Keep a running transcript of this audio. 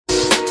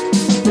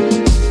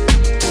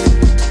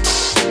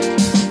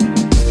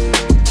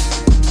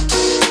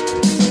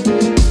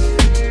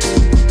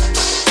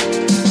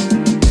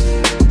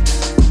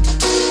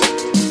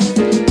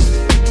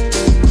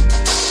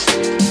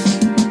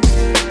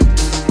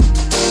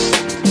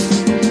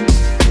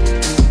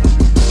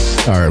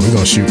All right, we're going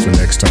to shoot for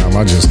next time.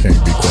 I just can't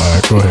be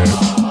quiet. Go ahead.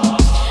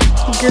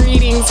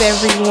 Greetings,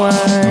 everyone.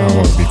 I don't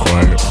want to be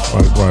quiet. Why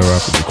do I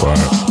have to be quiet?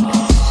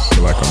 I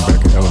feel like I'm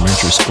back in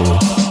elementary school.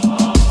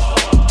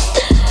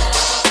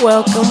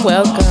 Welcome.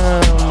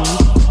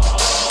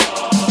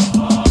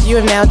 You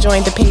have now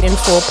joined the Paid in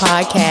Full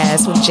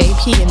podcast with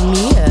JP and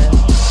Mia.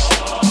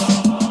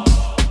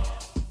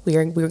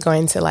 We're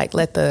going to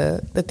let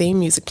the theme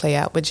music play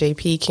out, but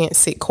JP can't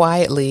sit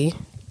quietly.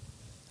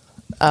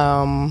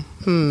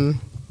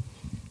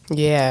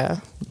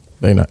 Yeah.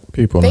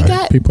 People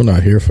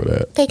not here for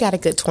that. They got a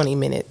good 20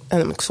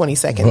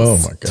 seconds. Oh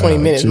my God. 20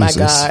 minutes, Jesus.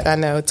 my God. I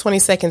know. 20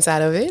 seconds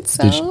out of it.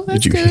 So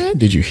that's good.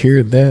 Did you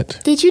hear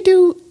that?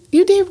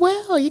 You did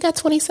well. You got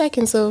 20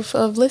 seconds of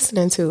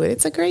listening to it.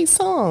 It's a great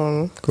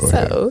song. Go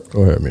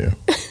ahead, Mia.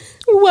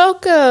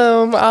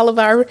 Welcome, all of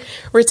our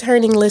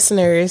returning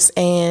listeners,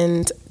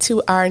 and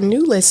to our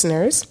new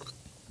listeners.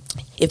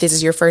 If this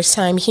is your first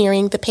time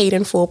hearing the Paid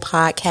in Full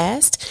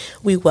podcast,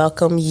 we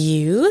welcome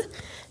you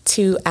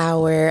to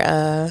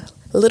our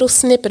little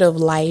snippet of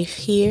life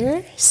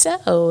here.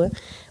 So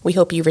we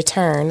hope you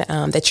return,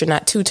 that you're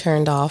not too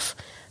turned off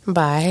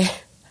by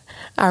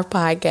our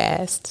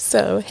podcast.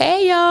 So,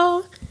 hey,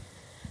 y'all.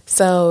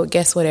 So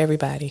guess what,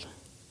 everybody?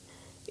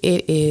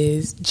 It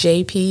is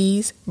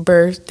JP's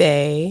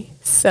birthday.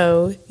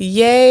 So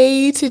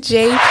yay to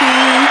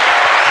JP.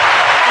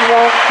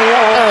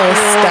 Oh,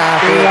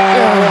 stop it.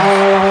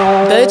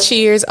 Oh. The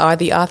cheers are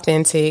the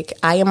authentic.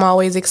 I am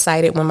always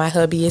excited when my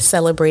hubby is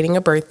celebrating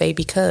a birthday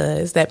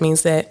because that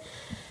means that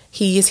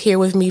he is here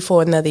with me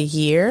for another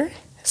year.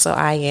 So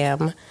I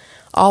am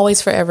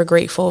always forever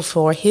grateful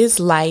for his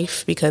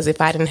life, because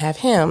if I didn't have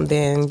him,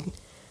 then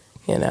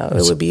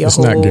it would be a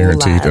whole lot. It's not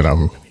guaranteed that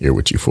I'm here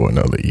with you for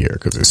another year,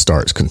 because it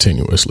starts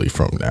continuously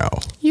from now.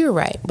 You're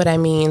right. But I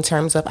mean, in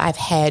terms of I've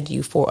had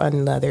you for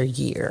another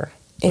year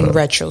in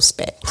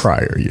retrospect.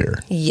 Prior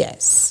year.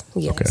 Yes.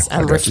 Okay,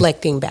 I'm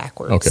reflecting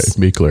backwards. Okay,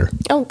 be clear.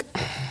 Okay.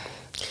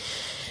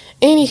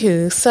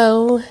 Anywho,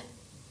 so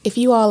if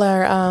you all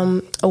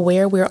are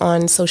aware, we're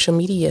on social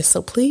media.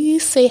 So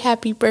please say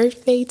happy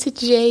birthday to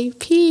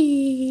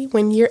JP.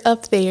 When you're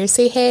up there,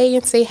 say hey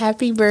and say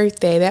happy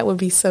birthday. That would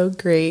be so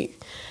great.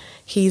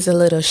 He's a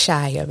little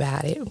shy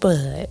about it,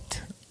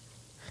 but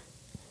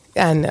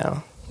I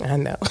know.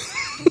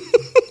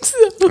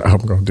 I'm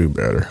going to do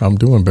better. I'm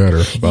doing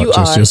better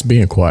about just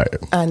being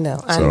quiet. I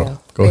know.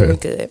 Go Very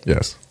ahead. Good.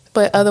 Yes.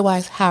 But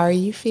otherwise, how are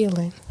you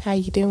feeling? How are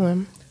you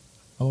doing?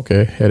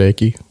 Okay.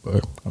 Headachy,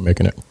 but I'm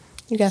making it.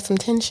 You got some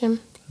tension?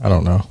 I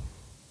don't know.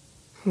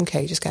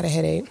 Okay. You just got a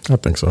headache? I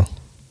think so.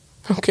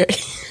 Okay.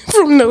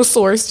 From no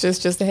source,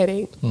 just a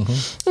headache?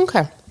 Mm-hmm.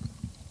 Okay.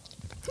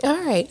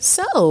 All right.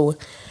 So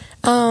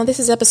this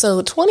is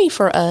episode 20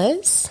 for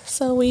us.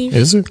 So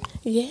Is it?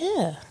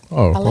 Yeah.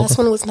 Oh, our last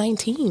one was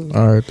 19.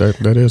 All right,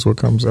 that is what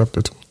comes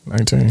after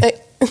 19.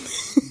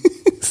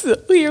 So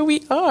here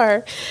we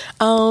are.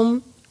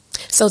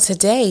 So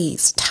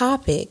today's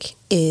topic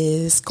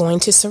is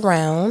going to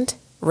surround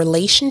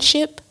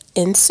relationship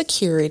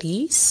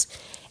insecurities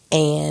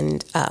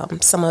and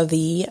some of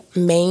the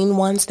main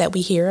ones that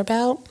we hear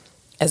about,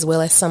 as well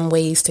as some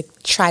ways to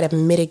try to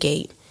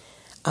mitigate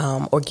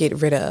or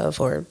get rid of,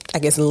 or I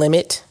guess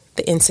limit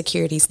the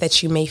insecurities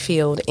that you may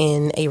feel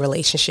in a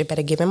relationship at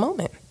a given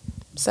moment.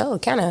 So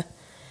kind of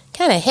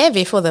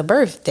heavy for the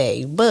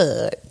birthday,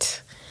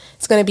 but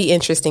it's going to be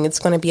interesting. It's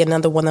going to be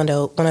another one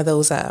of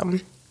those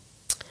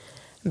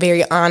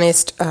very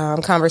honest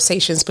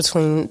conversations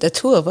between the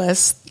two of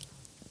us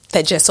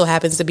that just so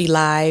happens to be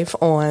live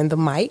on the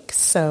mic.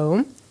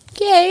 So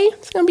yay,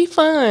 it's going to be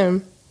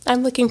fun.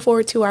 I'm looking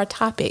forward to our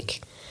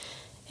topic.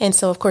 And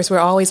so, of course, we're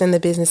always in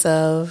the business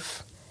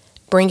of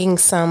bringing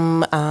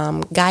some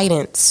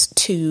guidance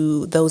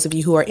to those of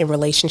you who are in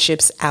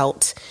relationships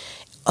out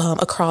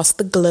across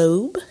the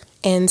globe.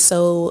 And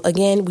so,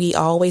 again, we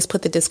always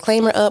put the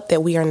disclaimer up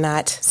that we are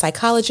not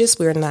psychologists.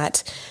 We are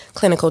not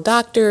clinical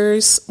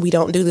doctors. We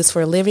don't do this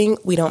for a living.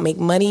 We don't make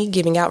money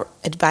giving out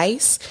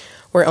advice.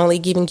 We're only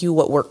giving you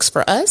what works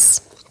for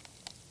us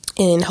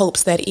in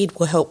hopes that it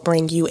will help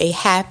bring you a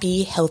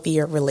happy,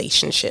 healthier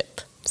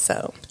relationship.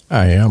 So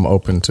I am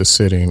open to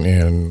sitting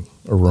in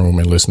a room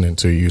and listening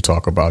to you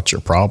talk about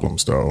your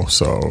problems, though.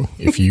 So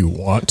if you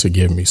want to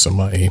give me some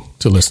money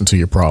to listen to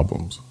your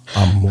problems,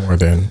 I'm more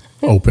than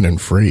open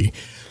and free.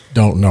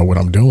 Don't know what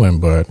I'm doing,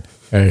 but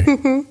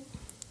hey,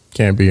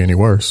 can't be any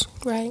worse.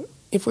 Right.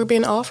 If we're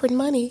being offered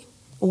money,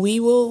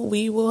 we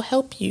will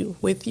help you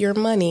with your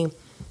money.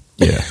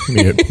 Yeah,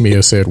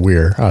 Mia said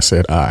we're. I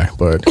said I.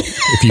 But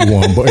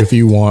if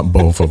you want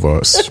both of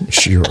us,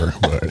 sure.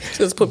 But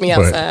just put me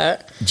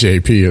outside.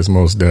 JP is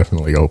most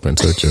definitely open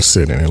to just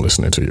sitting and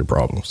listening to your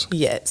problems.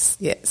 Yes,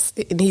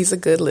 and he's a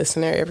good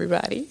listener,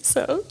 everybody.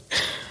 So,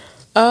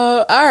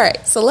 all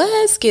right. So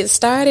let's get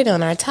started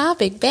on our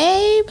topic,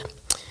 babe.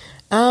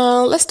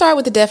 Let's start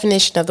with the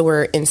definition of the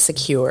word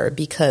insecure,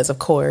 because, of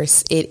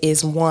course, it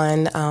is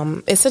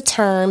one. It's a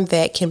term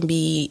that can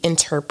be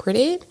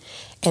interpreted.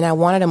 And I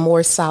wanted a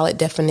more solid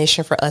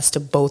definition for us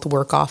to both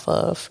work off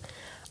of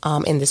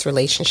in this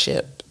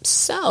relationship.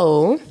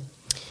 So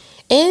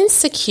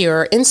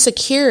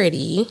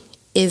Insecurity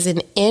is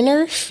an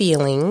inner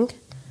feeling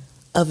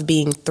of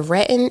being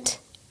threatened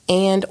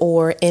and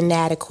or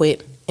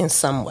inadequate in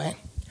some way.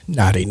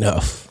 Not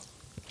enough.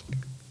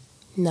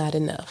 Not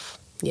enough.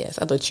 Yes,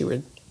 I thought you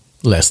were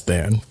less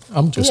than.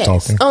 I'm just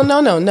talking. Oh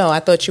no. I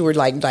thought you were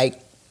like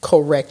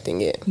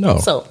correcting it. No.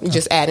 So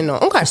just adding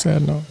on. Okay. Just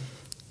adding on.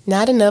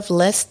 Not enough,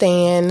 less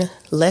than,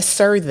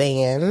 lesser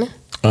than.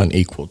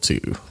 Unequal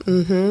to.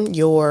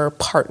 Your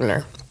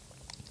partner.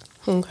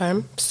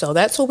 Okay. So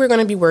that's what we're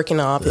going to be working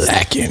on.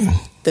 Lacking.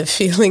 The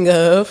feeling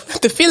of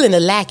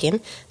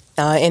lacking,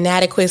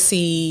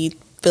 inadequacy,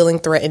 feeling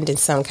threatened in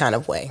some kind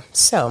of way.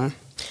 So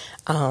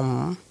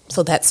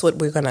that's what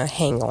we're going to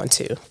hang on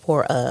to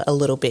for a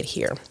little bit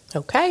here.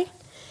 Okay.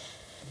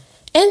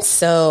 And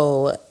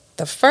so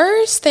the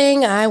first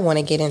thing I want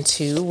to get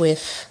into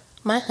with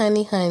my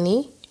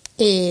honey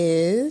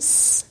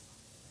is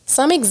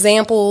some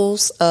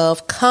examples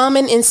of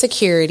common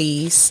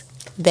insecurities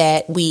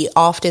that we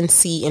often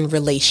see in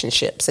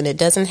relationships. And it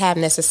doesn't have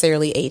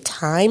necessarily a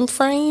time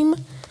frame.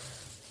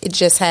 It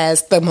just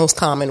has the most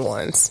common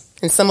ones.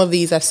 And some of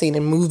these I've seen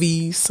in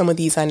movies. Some of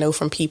these I know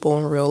from people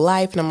in real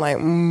life. And I'm like,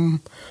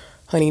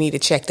 honey, you need to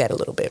check that a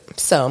little bit.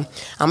 So I'm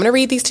going to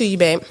read these to you,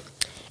 babe.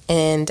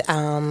 And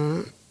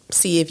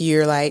see if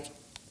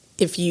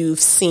you've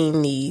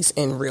seen these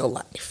in real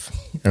life.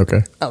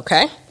 Okay.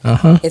 Okay.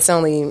 Uh-huh. It's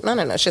only, I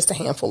don't know, it's just a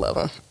handful of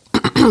them.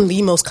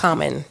 The most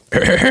common.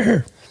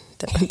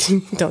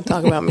 Don't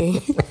talk about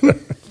me.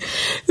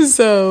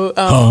 So,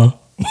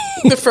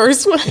 the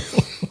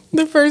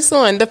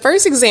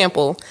first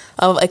example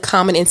of a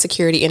common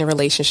insecurity in a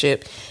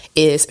relationship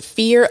is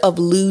fear of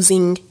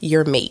losing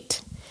your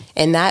mate.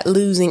 And not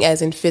losing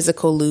as in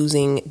physical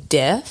losing,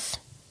 death.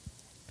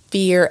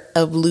 Fear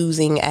of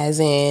losing as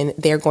in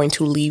they're going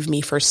to leave me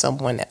for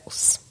someone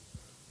else.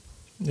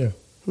 Yeah.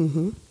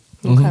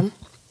 Okay.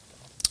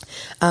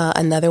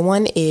 Another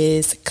one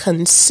is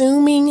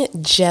consuming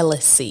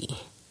jealousy.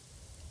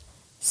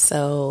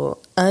 So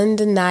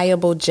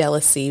undeniable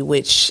jealousy,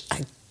 which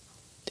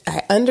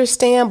I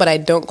understand, but I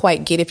don't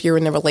quite get. If you're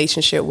in a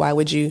relationship, why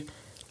would you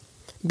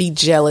be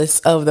jealous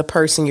of the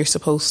person you're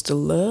supposed to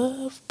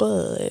love?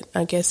 But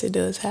I guess it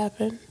does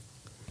happen.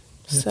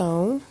 Yeah.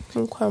 So,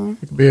 okay.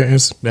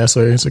 That's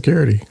an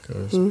insecurity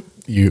because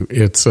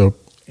it's a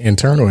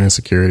internal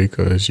insecurity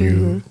because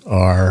you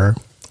are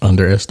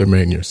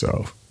underestimating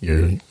yourself.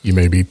 You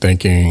may be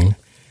thinking,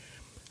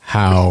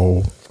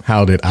 how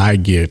did I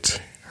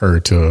get her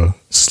to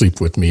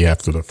sleep with me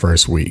after the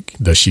first week?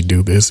 Does she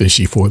do this? Is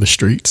she for the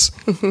streets?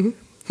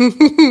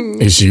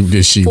 Is she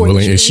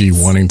willing? Is she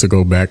wanting to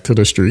go back to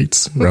the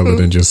streets rather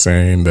than just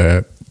saying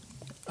that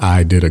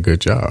I did a good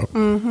job?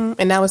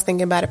 And I was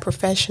thinking about it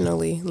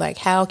professionally. Like,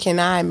 how can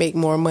I make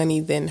more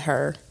money than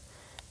her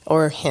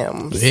or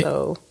him?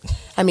 So,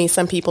 I mean,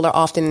 some people are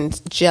often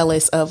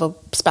jealous of a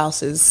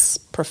spouse's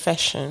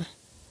profession.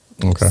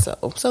 Okay.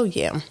 So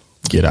yeah.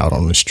 Get out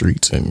on the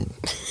streets and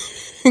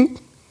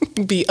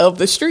be of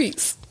the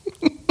streets.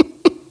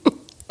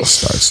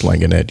 Start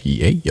slinging that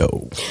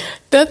yayo.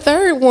 The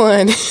third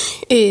one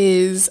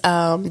is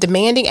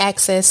demanding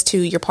access to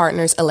your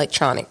partner's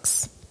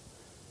electronics.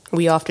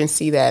 We often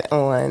see that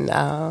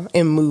on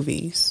in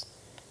movies.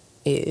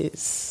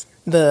 Is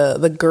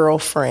the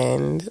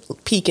girlfriend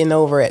peeking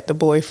over at the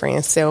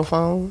boyfriend's cell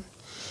phone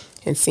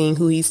and seeing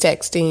who he's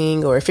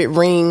texting, or if it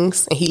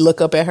rings and he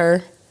look up at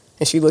her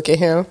and she look at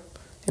him,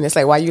 and it's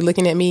like, why are you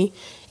looking at me?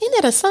 Isn't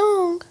that a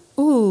song?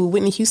 Ooh,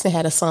 Whitney Houston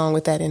had a song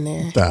with that in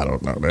there. I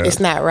don't know that. It's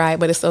not right,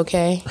 but it's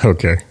okay.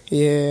 Okay.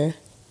 Yeah.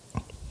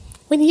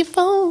 When your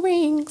phone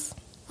rings,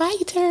 why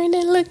you turn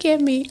and look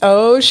at me?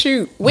 Oh,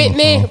 shoot.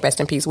 Whitney.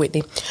 Rest in peace,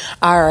 Whitney.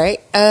 All right.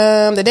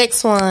 The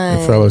next one.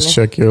 And fellas,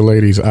 check your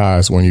lady's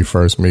eyes when you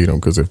first meet them,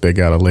 because if they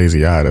got a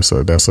lazy eye,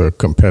 that's a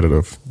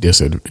competitive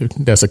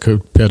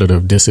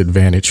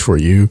disadvantage for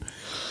you.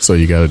 So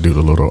you got to do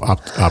the little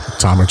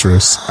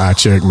optometrist eye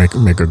check,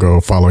 make her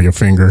go follow your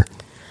finger.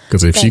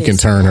 Because if she can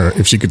turn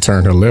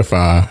her left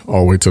eye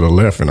all the way to the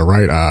left and the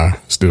right eye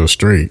still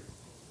straight.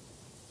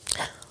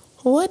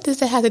 What does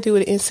that have to do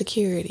with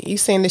insecurity? You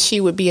saying that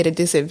she would be at a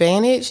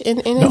disadvantage in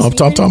No, I'm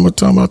talking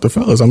about the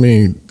fellas. I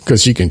mean,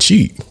 because she can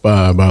cheat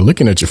by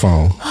looking at your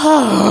phone.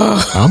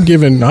 I'm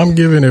giving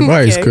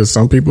advice because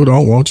some people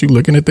don't want you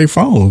looking at their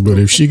phone. But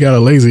if she got a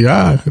lazy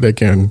eye that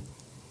can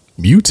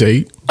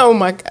mutate. Oh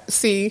my God!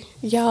 See,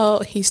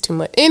 y'all, he's too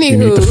much. Anywho, you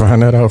need to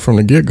find that out from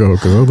the get go,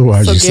 because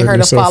otherwise you set yourself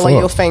up. So get her to follow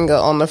your finger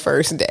on the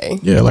first day.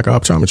 Yeah, like an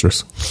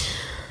optometrist.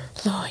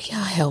 Lord,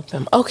 y'all help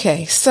him.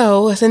 Okay,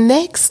 so the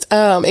next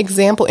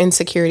example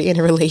insecurity in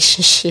a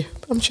relationship.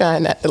 I'm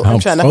trying to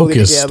hold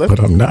it together,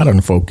 but I'm not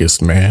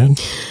unfocused, man.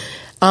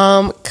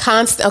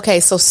 Okay,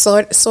 so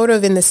sort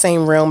of in the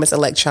same realm as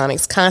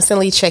electronics,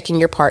 constantly checking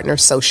your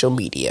partner's social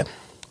media,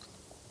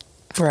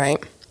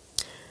 right?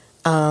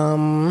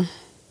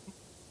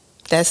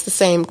 That's the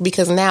same,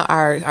 because now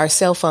our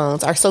cell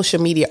phones, our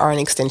social media are an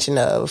extension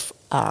of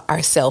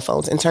our cell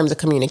phones in terms of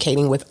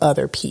communicating with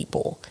other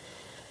people.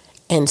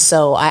 And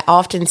so I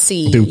often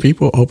see... Do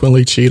people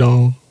openly cheat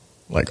on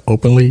like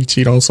openly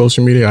cheat on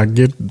social media? I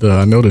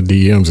know the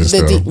DMs and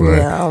stuff. But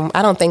no,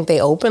 I don't think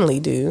they openly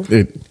do.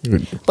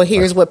 But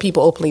here's what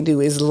people openly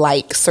do is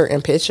like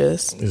certain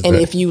pictures. And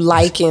if you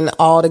liking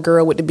all the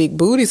girl with the big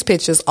booties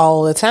pictures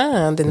all the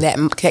time, then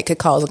that could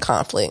cause a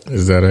conflict.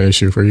 Is that an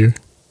issue for you?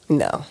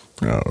 No.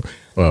 Oh,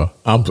 well,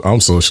 I'm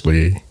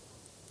socially.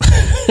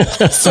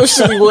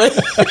 Socially what?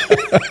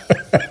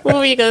 What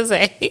were you gonna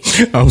say?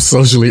 I'm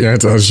socially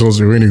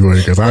antisocial anyway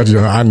because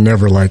I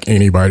never like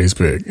anybody's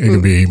pic. It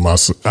could be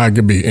I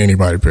could be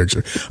anybody's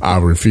picture. I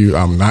refuse.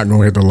 I'm not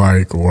gonna hit the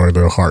like or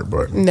the heart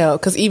button. No,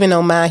 because even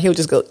on mine, he'll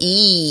just go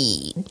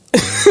and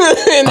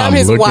I'm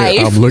his wife.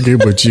 I'm looking,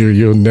 but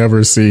you'll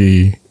never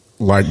see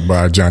liked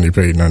by Johnny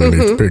Payton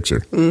underneath the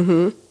picture.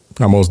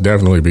 I'll most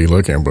definitely be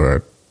looking,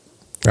 but.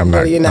 You're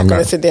not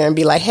going to sit there and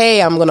be like, hey,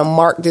 I'm going to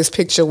mark this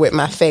picture with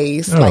my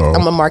face. No. Like, I'm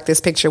going to mark this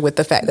picture with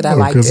the fact that I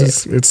liked it.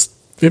 Because it's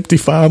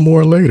 55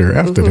 more later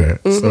after that.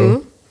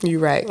 So you're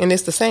right. And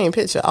it's the same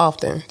picture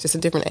often, just a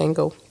different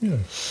angle. Yeah.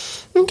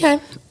 Okay.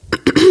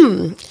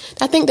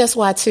 I think that's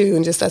why, too,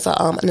 and just as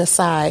an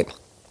aside,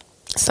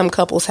 some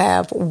couples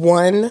have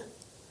one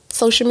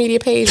social media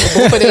page with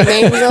both of their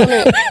names on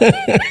it.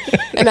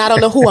 And I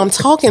don't know who I'm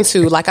talking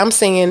to. Like, I'm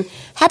saying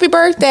happy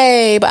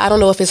birthday, but I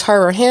don't know if it's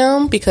her or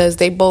him because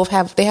they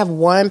have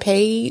one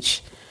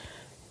page.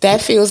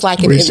 That feels like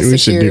an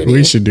insecurity.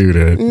 We should do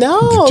that.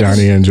 No.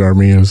 Johnny and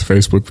Jarmia's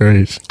Facebook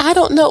page. I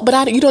don't know,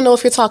 but you don't know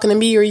if you're talking to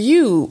me or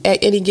you at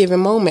any given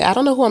moment. I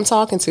don't know who I'm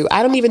talking to.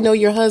 I don't even know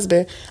your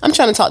husband. I'm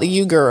trying to talk to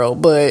you, girl,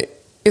 but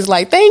it's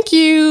like, thank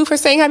you for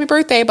saying happy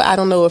birthday, but I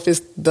don't know if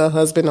it's the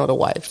husband or the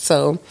wife.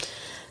 So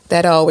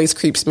that always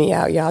creeps me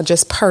out, y'all,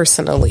 just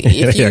personally.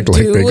 If you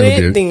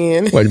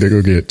then... Like they're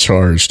going to get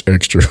charged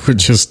extra for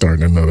just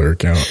starting another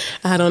account.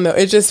 I don't know.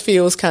 It just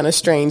feels kind of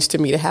strange to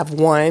me to have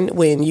one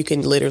when you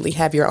can literally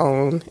have your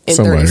own in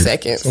 30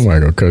 seconds. Somebody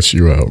going to cuss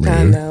you out,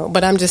 man. I know.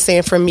 But I'm just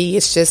saying for me,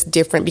 it's just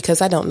different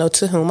because I don't know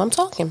to whom I'm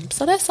talking.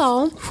 So that's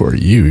all. For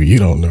you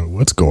don't know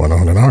what's going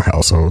on in our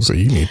household, so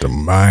you need to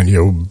mind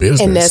your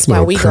business. And that's why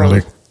we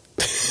don't.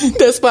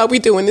 That's why we're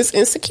doing this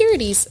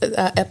insecurities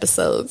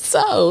episode.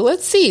 So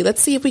let's see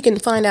if we can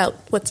find out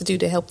what to do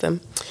to help them.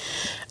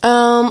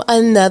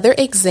 Another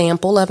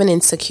example of an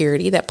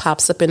insecurity that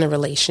pops up in a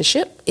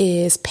relationship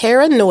is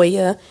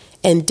paranoia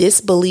and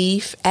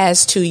disbelief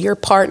as to your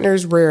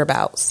partner's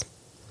whereabouts.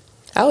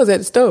 I was at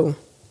the store.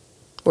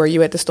 Were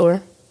you at the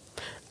store?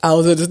 I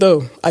was at the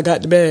store. I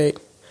got the bag.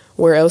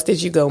 Where else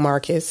did you go,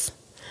 Marcus?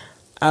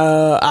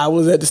 I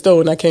was at the store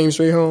and I came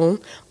straight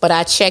home. But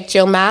I checked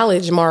your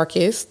mileage,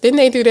 Marcus. Didn't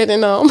they do that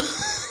in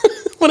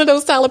one of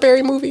those Tyler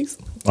Perry movies?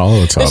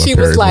 All the Tyler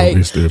Perry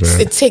movies do that.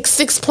 It takes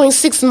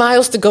 6.6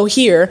 miles to go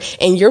here,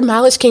 and your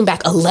mileage came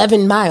back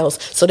 11 miles.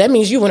 So that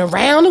means you went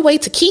around the way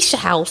to Keisha's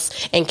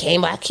house and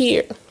came back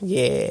here.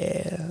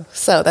 Yeah.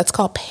 So that's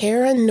called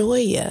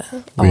paranoia.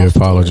 We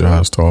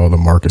apologize to all the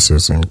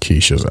Marcuses and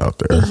Keishas out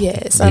there.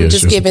 Yes, I'm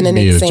just giving an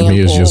example.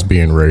 Mia's just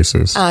being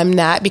racist. I'm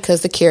not,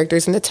 because the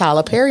characters in the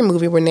Tyler Perry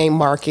movie were named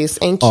Marcus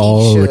and Keisha.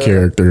 All the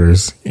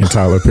characters in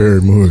Tyler Perry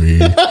movie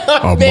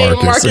are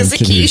Marcus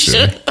and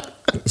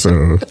Keisha.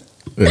 So...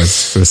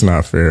 It's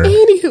not fair.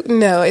 Anywho,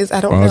 no, I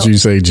don't know. Why don't you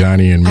say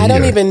Johnny and Mia? I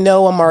don't even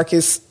know a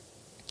Marcus,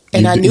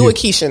 and I knew a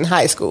Keisha in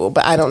high school,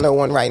 but I don't know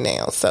one right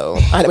now. So,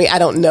 I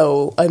don't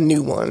know a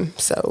new one.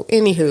 So,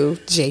 anywho,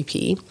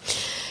 JP.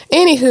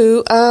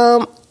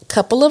 Anywho,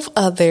 couple of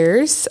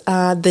others.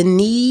 The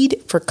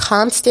need for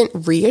constant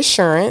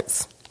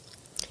reassurance,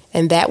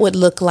 and that would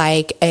look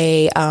like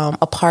a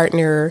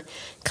partner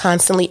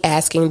constantly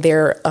asking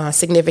their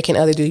significant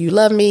other, "Do you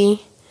love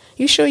me?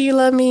 You sure you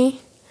love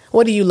me?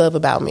 What do you love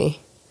about me?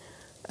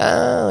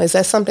 Is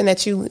that something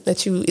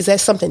is that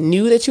something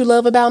new that you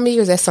love about me,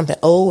 or is that something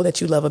old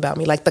that you love about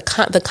me?" Like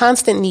the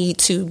constant need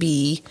to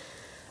be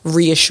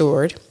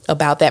reassured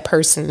about that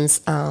person's,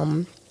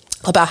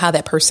 about how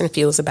that person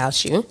feels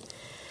about you.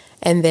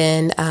 And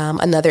then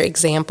another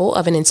example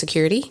of an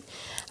insecurity,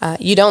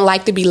 you don't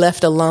like to be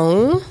left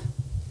alone.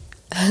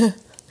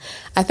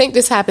 I think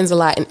this happens a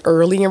lot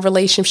early in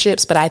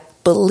relationships, but I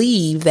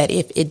believe that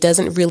if it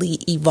doesn't really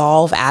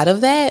evolve out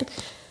of that,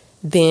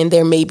 then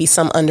there may be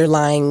some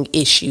underlying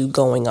issue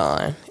going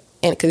on.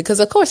 And because,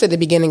 of course, at the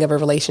beginning of a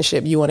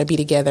relationship, you want to be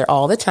together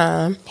all the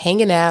time,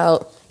 hanging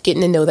out,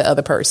 getting to know the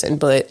other person.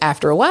 But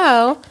after a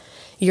while,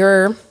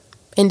 your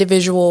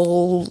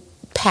individual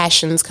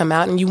passions come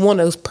out and you want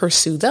to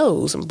pursue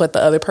those. But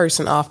the other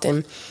person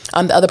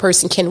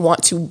can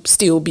want to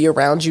still be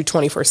around you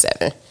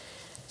 24/7.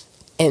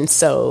 And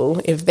so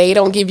if they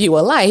don't give you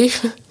a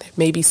life, there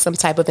may be some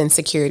type of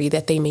insecurity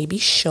that they may be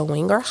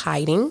showing or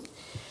hiding.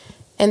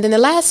 And then the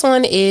last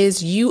one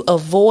is you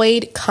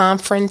avoid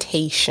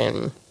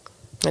confrontation.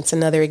 That's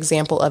another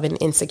example of an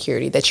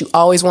insecurity, that you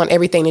always want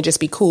everything to just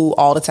be cool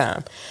all the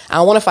time. I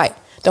don't want to fight.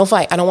 Don't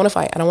fight. I don't want to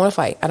fight. I don't want to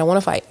fight. I don't want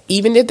to fight.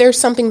 Even if there's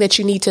something that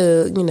you need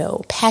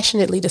to,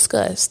 passionately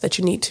discuss, that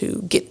you need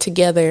to get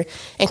together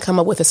and come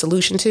up with a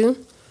solution to,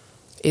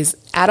 is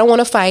I don't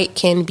want to fight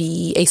can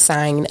be a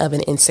sign of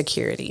an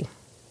insecurity.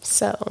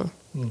 So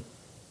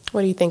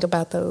what do you think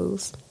about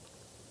those?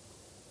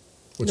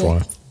 Which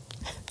one?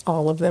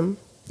 All of them.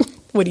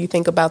 What do you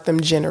think about them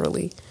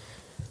generally?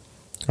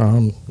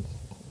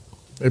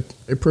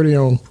 They're pretty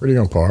on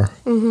par.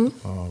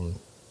 Mm-hmm.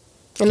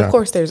 And of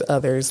course, there's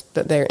others,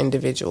 but they're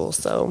individuals.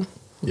 So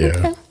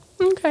yeah.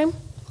 Okay.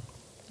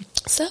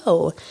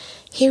 So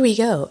here we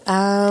go.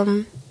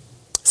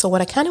 So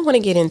what I kind of want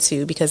to get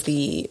into, because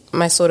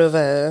my sort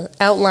of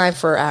outline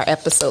for our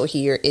episode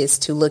here is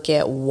to look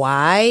at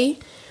why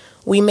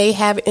we may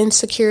have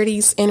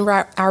insecurities in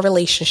our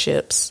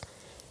relationships.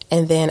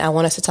 And then I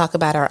want us to talk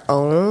about our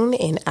own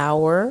in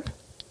our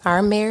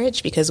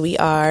marriage, because we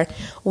are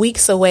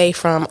weeks away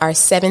from our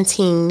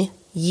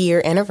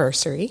 17-year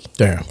anniversary.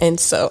 Damn. And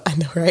so, I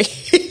know, right?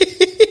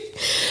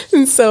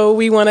 And so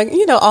we want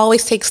to,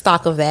 always take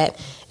stock of that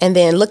and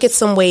then look at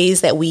some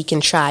ways that we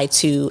can try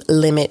to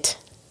limit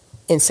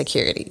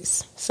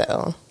insecurities.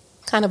 So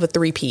kind of a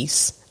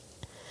three-piece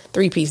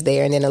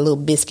there, and then a little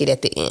biscuit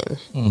at the end.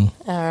 All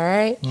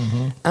right.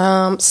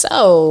 Mm-hmm.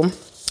 So,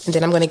 and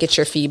then I'm going to get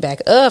your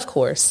feedback, of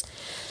course.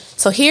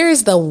 So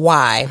here's the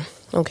why.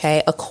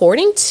 Okay.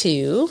 According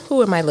to,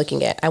 who am I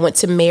looking at? I went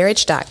to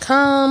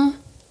marriage.com,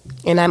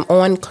 and I'm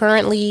on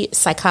currently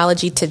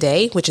Psychology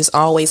Today, which is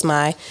always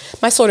my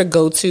sort of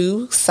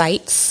go-to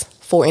sites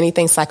for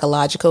anything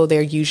psychological.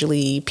 They're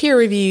usually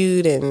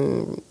peer-reviewed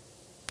and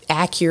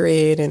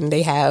accurate, and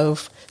they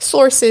have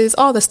sources,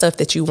 all the stuff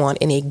that you want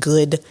in a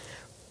good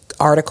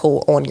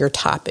article on your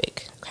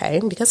topic.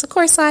 Okay, because of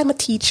course I'm a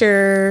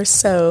teacher,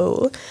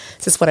 so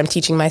this is what I'm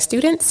teaching my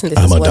students, and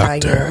this is what I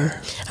am.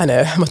 I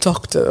know, I'm a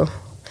doctor.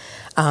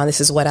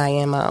 This is what I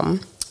am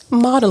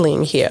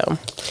modeling here.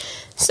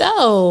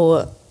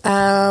 So,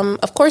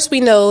 of course, we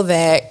know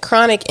that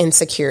chronic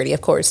insecurity,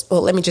 of course,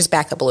 well, let me just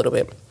back up a little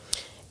bit.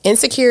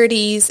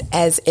 Insecurities,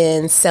 as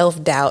in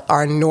self-doubt,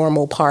 are a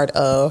normal part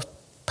of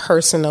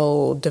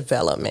personal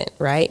development,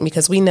 right?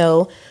 Because we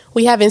know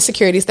we have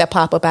insecurities that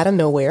pop up out of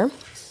nowhere.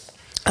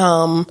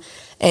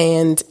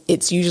 And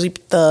it's usually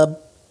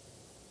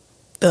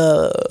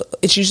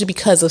it's usually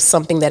because of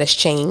something that has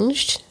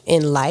changed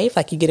in life.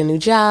 Like you get a new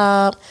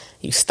job,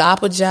 you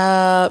stop a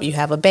job, you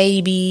have a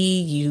baby,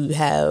 you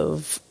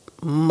have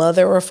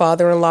mother or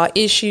father-in-law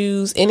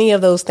issues. Any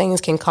of those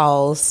things can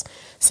cause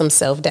some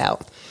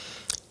self-doubt.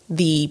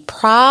 The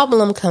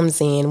problem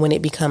comes in when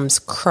it becomes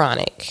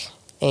chronic,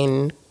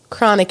 and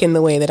chronic in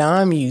the way that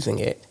I'm using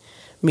it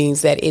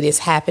means that it is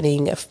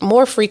happening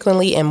more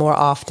frequently and more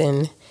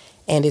often,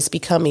 and it's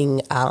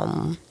becoming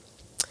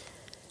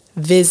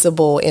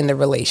visible in the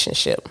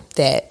relationship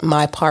that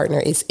my partner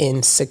is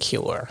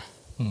insecure.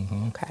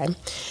 Mm-hmm. Okay,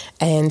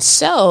 and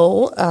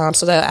so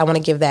that I want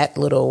to give that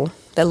little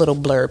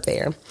blurb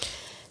there.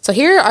 So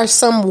here are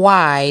some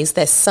whys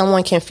that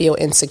someone can feel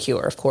insecure,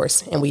 of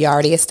course, and we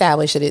already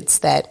established that it's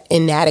that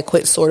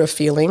inadequate sort of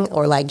feeling,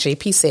 or like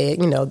JP said,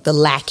 the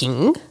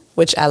lacking,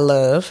 which I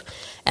love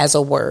as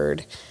a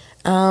word.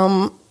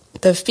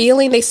 The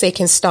feeling, they say,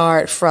 can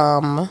start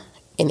from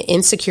an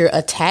insecure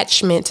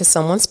attachment to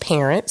someone's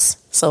parents.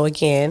 So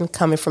again,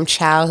 coming from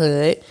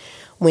childhood,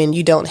 when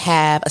you don't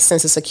have a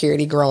sense of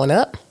security growing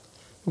up,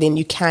 then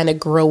you kind of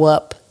grow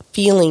up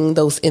feeling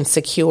those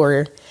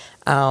insecure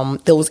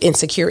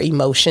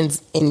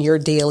emotions in your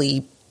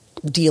daily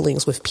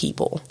dealings with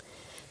people.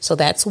 So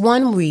that's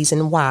one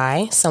reason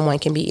why someone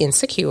can be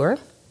insecure.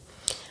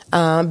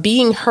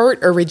 Being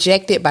hurt or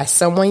rejected by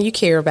someone you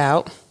care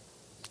about.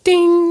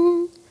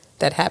 Ding!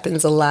 That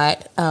happens a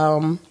lot.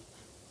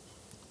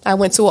 I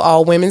went to an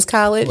all-women's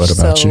college. What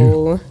about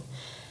you?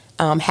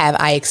 Have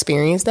I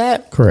experienced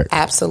that? Correct.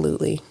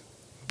 Absolutely.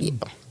 Yeah.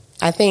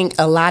 I think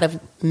a lot of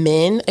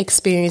men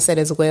experience that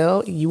as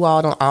well. You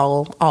all don't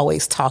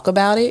always talk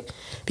about it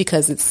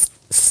because it's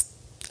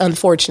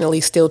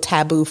unfortunately still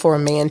taboo for a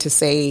man to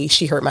say,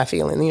 she hurt my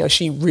feelings.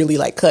 She really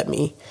cut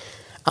me.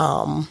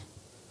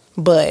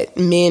 But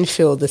men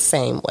feel the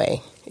same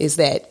way, is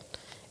that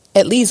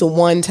at least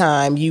one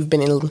time you've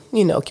been,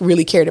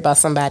 really cared about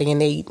somebody and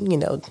they,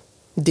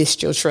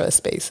 dissed your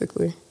trust,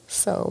 basically.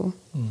 So,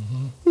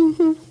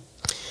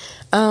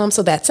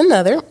 so that's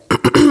another.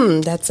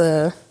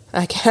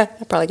 I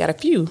probably got a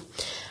few.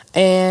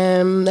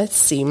 And let's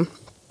see.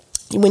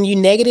 When you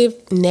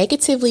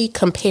negatively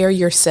compare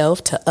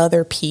yourself to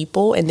other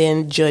people and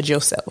then judge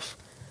yourself.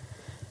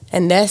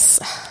 And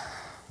that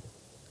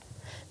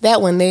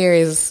one there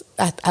is,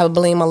 I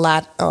blame a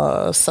lot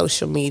of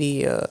social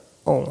media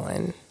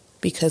on,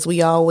 because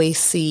we always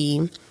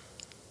see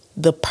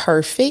the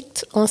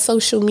perfect on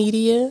social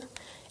media.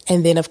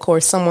 And then, of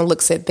course, someone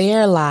looks at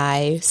their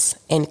lives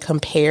and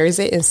compares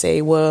it and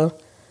say, well,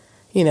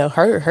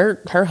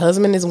 her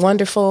husband is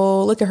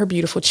wonderful. Look at her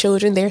beautiful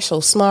children. They're so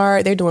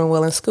smart. They're doing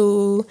well in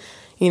school.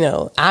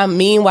 Meanwhile,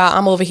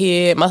 I'm over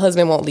here. My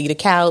husband won't leave the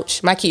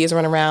couch. My kids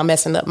run around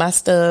messing up my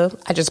stuff.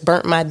 I just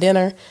burnt my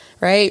dinner,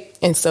 right?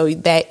 And so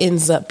that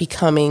ends up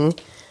becoming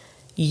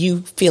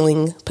you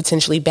feeling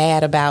potentially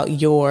bad about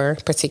your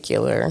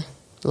particular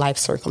life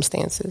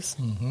circumstances.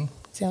 Mm-hmm.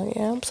 So,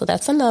 yeah. So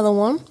that's another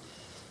one.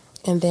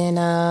 And then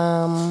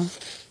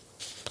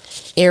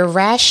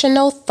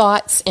irrational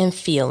thoughts and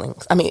fears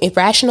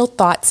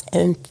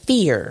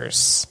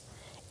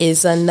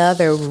is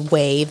another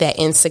way that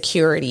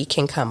insecurity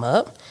can come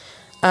up.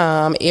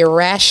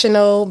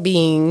 Irrational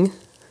being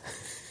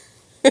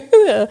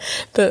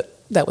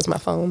that was my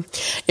phone.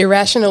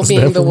 Irrational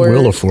being the word.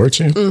 Wheel of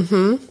Fortune?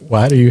 Mm-hmm.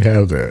 Why do you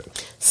have that?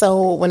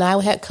 So when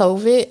I had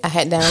COVID, I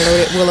had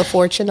downloaded Wheel of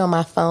Fortune on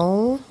my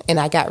phone, and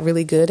I got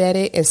really good at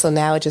it. And so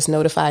now it just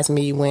notifies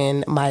me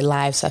when my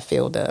lives have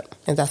filled up.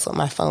 And that's what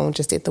my phone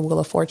just did, the Wheel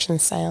of Fortune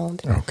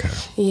sound. Okay.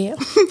 Yeah.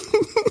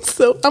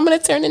 So I'm going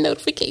to turn the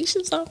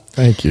notifications off.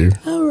 Thank you.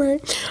 All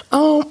right.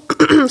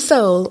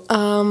 So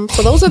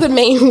those are the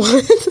main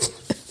ones.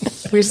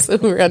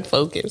 We're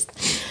unfocused.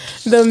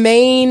 The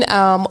main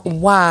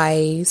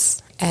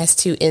whys as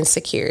to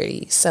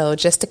insecurity. So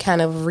just to kind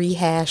of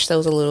rehash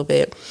those a little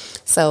bit.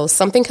 So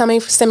something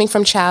stemming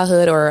from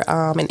childhood, or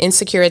an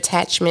insecure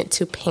attachment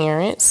to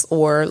parents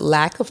or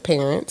lack of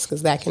parents,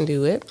 because that can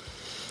do it.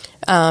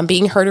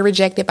 Being hurt or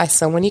rejected by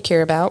someone you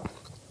care about,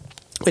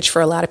 which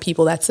for a lot of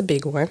people, that's a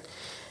big one.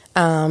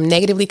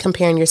 Negatively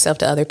comparing yourself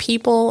to other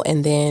people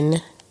and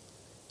then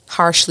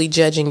harshly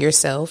judging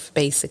yourself,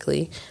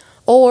 basically.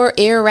 Or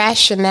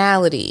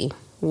irrationality,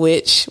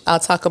 which I'll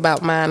talk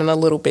about mine in a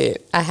little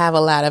bit. I have a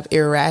lot of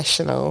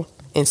irrational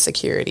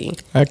insecurity.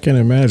 I can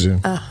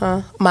imagine.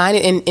 Mine,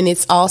 and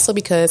it's also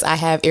because I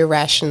have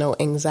irrational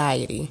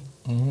anxiety.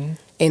 Mm-hmm.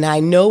 And I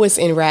know it's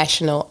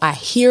irrational. I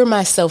hear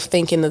myself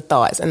thinking the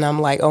thoughts, and I'm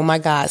like, oh my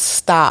God,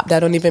 stop. That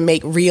don't even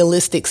make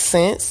realistic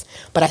sense,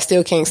 but I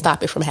still can't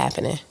stop it from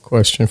happening.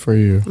 Question for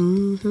you.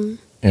 Mm-hmm.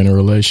 In a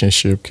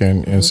relationship,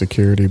 can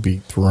insecurity be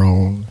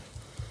thrown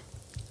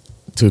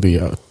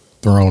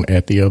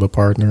at the other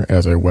partner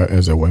as a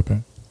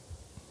weapon?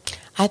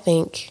 I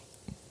think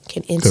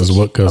can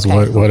Because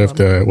what if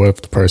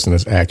the person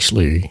is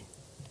actually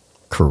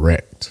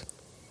correct?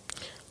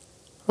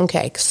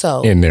 Okay,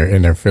 so in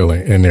their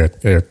feeling, in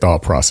their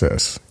thought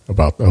process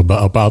about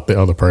the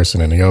other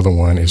person, and the other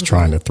one is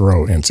trying to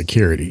throw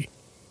insecurity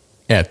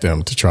at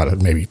them to try to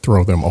maybe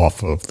throw them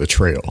off of the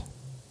trail.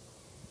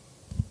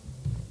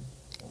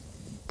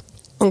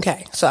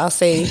 Okay, so I'll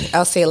say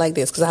it like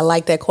this, because I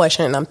like that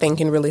question and I'm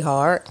thinking really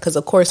hard, because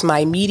of course my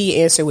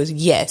immediate answer was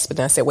yes, but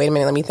then I said, wait a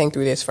minute, let me think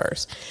through this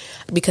first,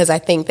 because I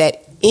think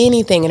that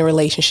anything in a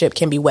relationship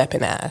can be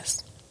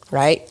weaponized,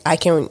 right? I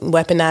can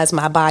weaponize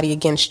my body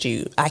against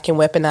you. I can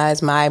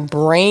weaponize my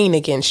brain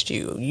against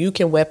you. You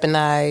can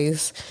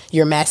weaponize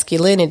your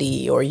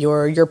masculinity or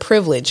your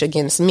privilege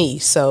against me.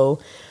 So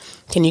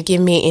can you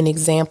give me an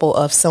example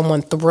of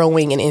someone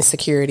throwing an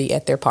insecurity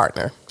at their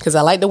partner? Because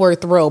I like the word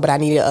throw, but I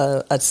need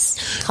a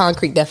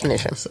concrete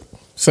definition.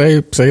 Say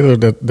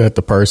that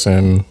the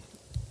person,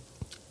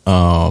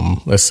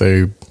 let's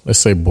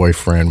say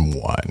boyfriend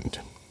one.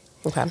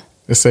 Okay.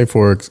 Let's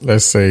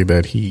say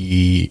that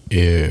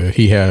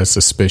he has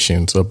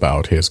suspicions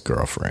about his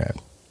girlfriend.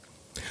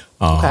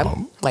 Okay.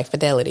 Like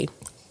fidelity.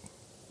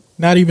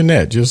 Not even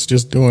that.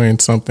 Just doing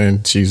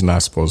something she's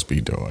not supposed to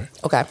be doing.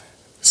 Okay.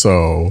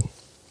 So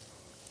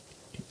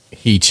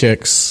he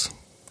checks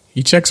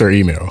her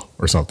email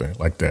or something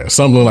like that.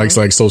 Something like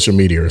social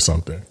media or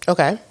something.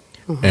 Okay.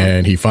 Mm-hmm.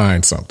 And he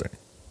finds something.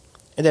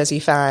 Does he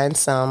find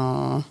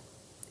something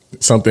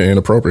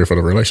inappropriate for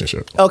the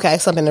relationship? Okay,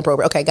 something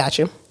inappropriate. Okay, got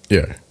you.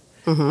 Yeah.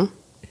 Mm-hmm.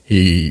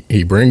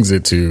 He brings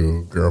it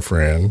to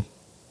girlfriend,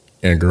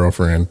 and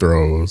girlfriend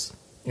throws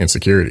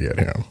insecurity at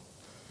him,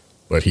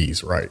 but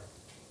he's right.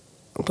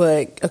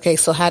 But okay,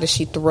 so how does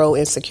she throw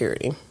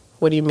insecurity?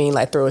 What do you mean,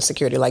 like throw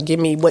insecurity? Like, give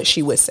me what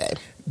she would say.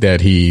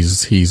 That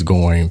he's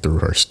going through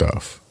her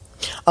stuff.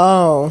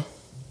 Oh,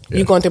 yeah.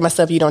 You going through my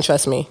stuff? You don't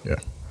trust me? Yeah.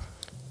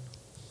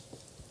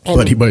 And,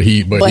 but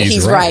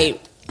he's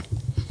right.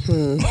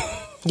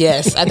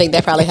 Yes, I think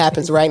that probably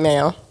happens right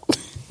now.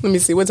 Let me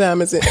see. What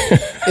time is it?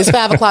 It's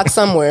 5:00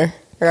 somewhere,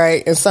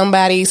 right? And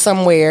somebody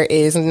somewhere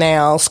is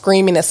now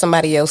screaming at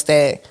somebody else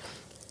that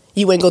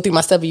you wouldn't go through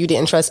my stuff if you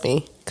didn't trust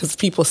me, because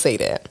people say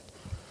that.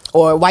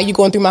 Or why you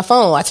going through my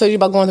phone? I told you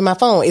about going through my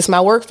phone. It's my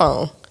work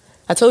phone.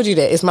 I told you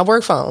that. It's my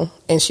work phone.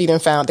 And she done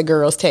found the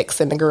girl's texts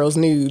and the girl's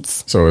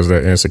nudes. So is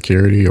that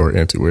insecurity or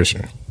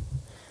intuition?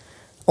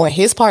 On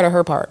his part or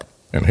her part?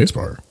 On his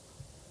part.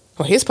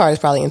 Well, his part is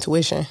probably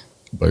intuition.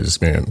 But it's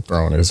being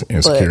thrown as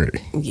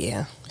insecurity. But,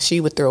 yeah. She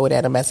would throw it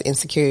at him as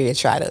insecurity to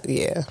try to,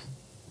 yeah.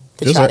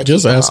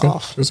 Just asking.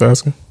 Just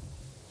asking.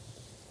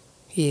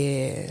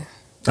 Yeah.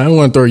 I don't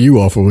want to throw you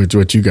off of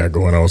what you got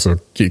going on, so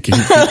keep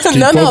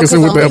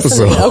focusing with the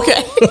episode.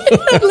 Okay.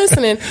 I'm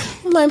listening.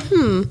 I'm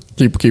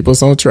like, Keep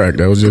us on track.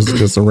 That was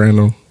just a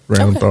random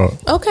thought.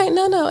 Okay,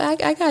 no,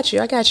 I got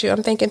you.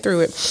 I'm thinking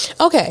through it.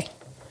 Okay.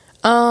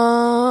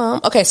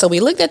 Okay, so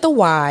we looked at the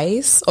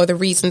whys, or the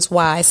reasons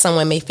why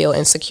someone may feel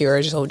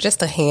insecure. So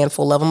just a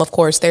handful of them. Of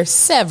course, there's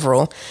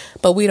several,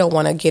 but we don't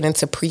want to get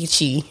into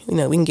preachy. We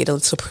can get a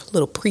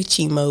little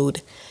preachy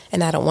mode,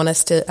 and I don't want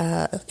us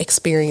to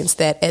experience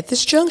that at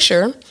this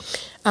juncture.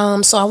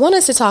 So I want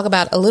us to talk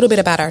about a little bit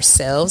about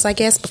ourselves, I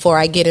guess, before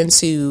I get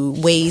into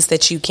ways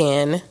that you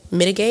can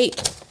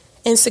mitigate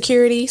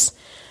insecurities.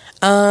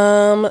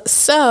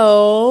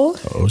 So.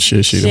 Oh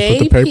shit! She done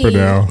put the paper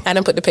down. I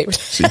done put the paper down.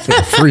 She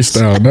finna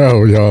freestyle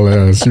now, y'all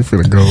ass. She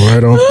finna go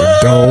right off the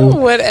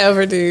dome.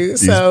 Whatever, dude.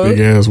 These big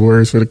ass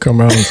words finna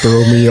come out and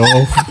throw me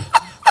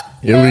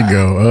off. Here we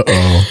go.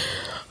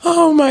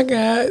 Oh my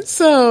God.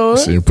 So.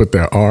 She put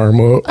that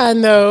arm up. I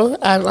know.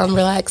 I'm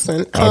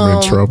relaxing. I'm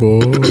in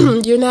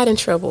trouble. You're not in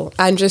trouble.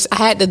 I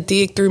had to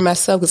dig through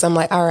myself because I'm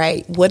like, all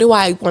right, what do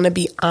I want to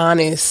be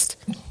honest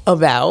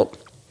about?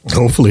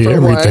 Hopefully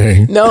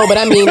everything. No, but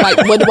I mean, like,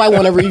 what do I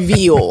want to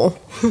reveal?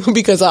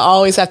 Because I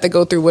always have to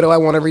go through what do I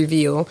want to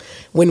reveal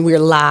when we're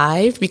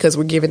live, because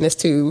we're giving this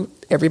to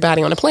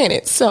everybody on the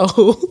planet.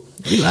 So,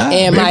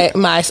 and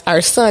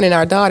our son and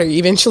our daughter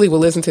eventually will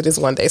listen to this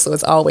one day. So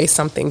it's always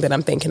something that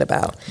I'm thinking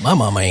about. My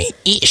mama ain't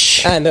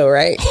ish. I know,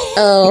 right?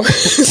 So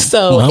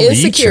mama,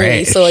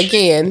 insecurity. So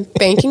again,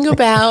 thinking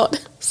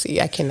about. See,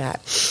 I cannot.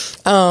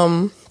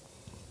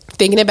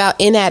 Thinking about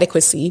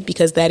inadequacy,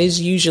 because that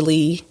is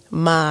usually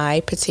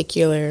my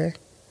particular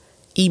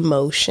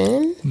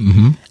emotion.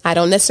 Mm-hmm. I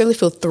don't necessarily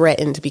feel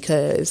threatened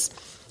because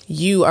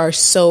you are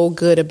so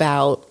good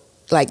about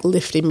like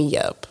lifting me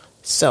up.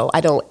 So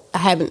I don't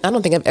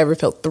think I've ever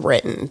felt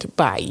threatened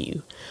by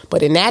you.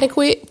 But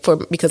inadequate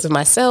because of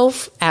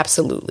myself,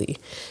 absolutely.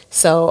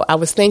 So I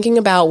was thinking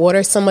about what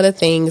are some of the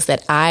things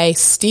that I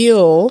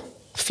still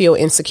feel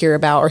insecure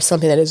about, or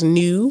something that is a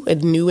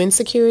new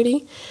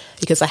insecurity,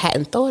 because I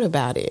hadn't thought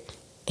about it.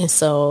 And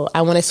so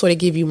I want to sort of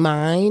give you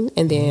mine,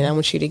 and then I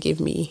want you to give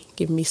me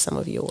some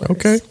of yours.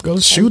 Okay, go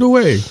shoot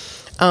away.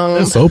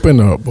 Let's open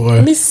up, boy.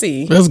 Let me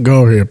see. Let's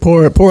go here.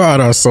 Pour out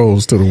our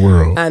souls to the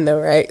world. I know,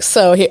 right?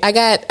 So here I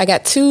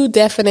got two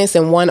definites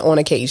and one on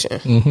occasion.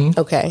 Mm-hmm.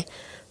 Okay.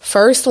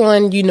 First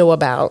one you know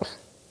about.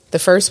 The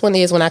first one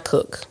is when I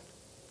cook.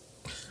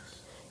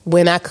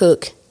 When I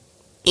cook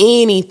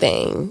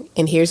anything,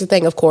 and here's the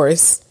thing, of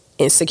course,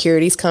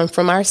 insecurities come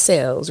from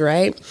ourselves,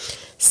 right?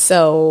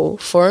 So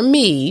for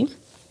me,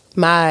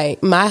 my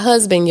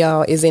husband,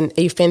 y'all, is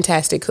a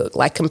fantastic cook.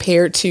 Like,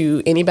 compared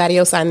to anybody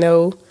else I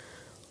know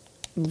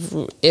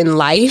in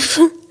life,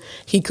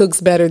 he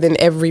cooks better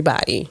than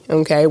everybody.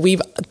 Okay,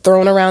 we've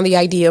thrown around the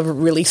idea of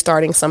really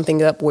starting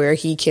something up where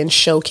he can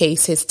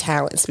showcase his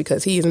talents,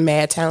 because he is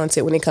mad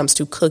talented when it comes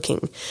to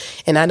cooking.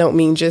 And I don't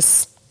mean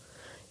just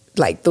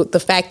like the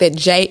fact that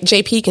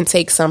JP can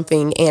take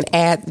something and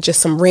add just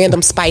some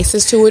random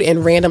spices to it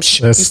and random.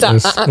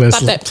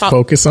 Let's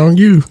focus on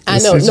you. I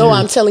know. No,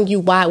 I'm telling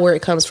you where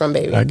it comes from,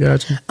 baby. I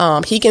got you.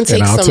 He can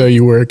take. And I'll tell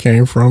you where it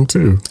came from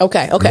too.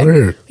 Okay. Go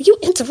ahead. You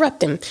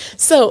interrupt him.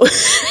 So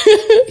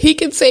he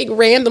can take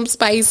random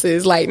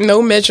spices, like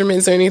no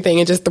measurements or anything,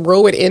 and just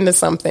throw it into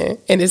something,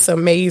 and it's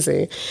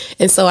amazing.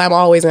 And so I'm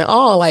always in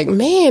awe. Like,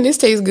 man, this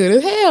tastes good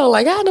as hell.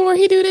 Like, I know where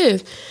he do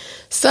this.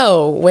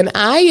 So when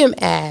I am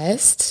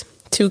asked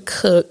to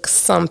cook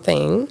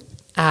something,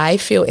 I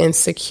feel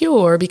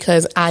insecure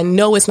because I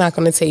know it's not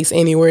going to taste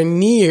anywhere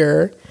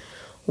near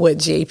what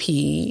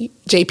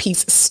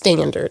JP's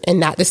standard, and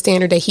not the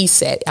standard that he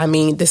set. I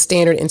mean, the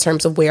standard in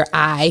terms of where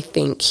I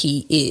think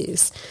he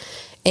is.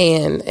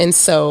 And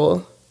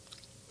so,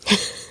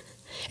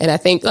 and I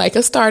think like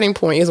a starting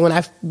point is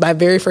when my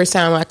very first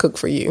time I cooked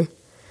for you,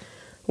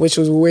 which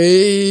was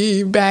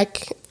way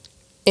back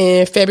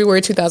in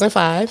February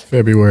 2005.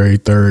 February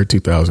 3rd,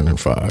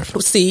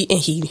 2005. See, and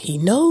he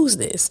knows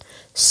this.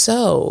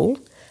 So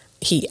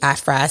I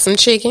fried some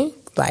chicken,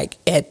 like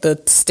at the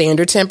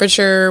standard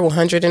temperature,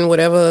 100 and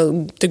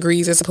whatever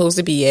degrees it's supposed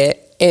to be at.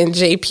 And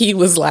JP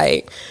was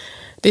like,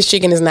 this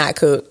chicken is not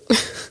cooked.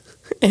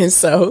 And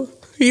so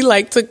he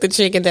like took the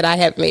chicken that I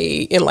had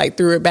made and like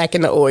threw it back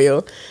in the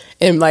oil.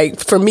 And like,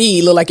 for me,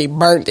 it looked like he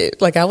burnt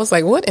it. Like, I was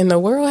like, what in the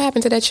world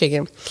happened to that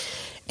chicken?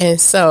 And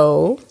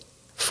so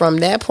from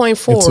that point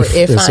forward,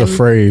 it's a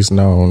phrase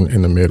known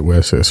in the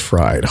Midwest as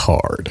fried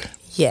hard.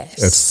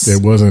 Yes.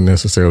 It wasn't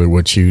necessarily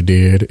what you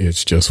did.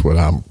 It's just what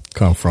I'm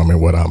come from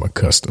and what I'm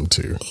accustomed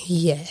to.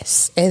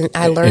 Yes. And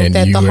I learned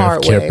that the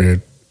hard way. And you have kept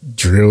it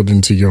drilled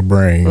into your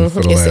brain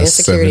for the last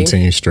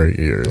 17 straight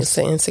years. It's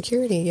the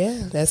insecurity.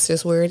 Yeah. That's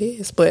just where it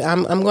is. But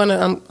I'm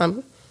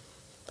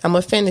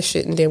gonna finish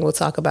it, and then we'll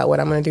talk about what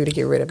I'm gonna do to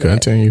get rid of it.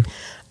 Continue. You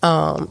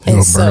gonna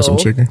burn some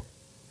chicken?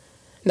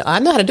 No, I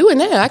know how to do it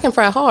now. I can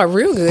fry hard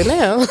real good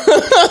now.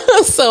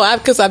 So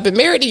because I've been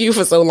married to you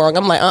for so long,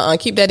 I'm like,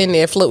 keep that in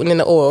there floating in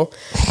the oil.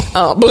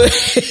 But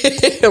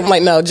I'm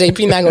like, no,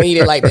 JP not going to eat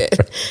it like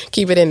that.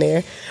 Keep it in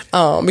there.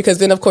 Because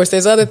then, of course,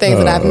 there's other things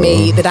that I've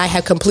made that I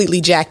have completely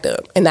jacked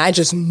up. And I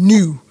just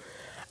knew.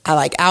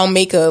 I'll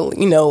make a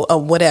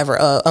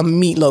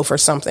meatloaf or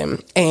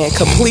something and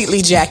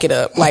completely jack it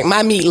up. Like,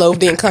 my meatloaf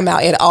didn't come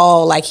out at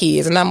all like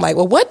his. And I'm like,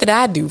 well, what did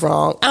I do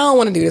wrong? I don't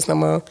want to do this no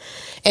more.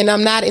 And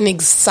I'm not an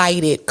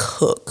excited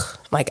cook.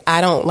 Like,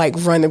 I don't like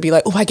run and be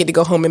like, oh, I get to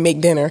go home and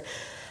make dinner.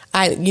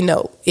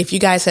 If you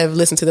guys have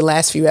listened to the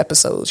last few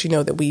episodes, you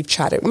know that we've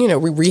tried to,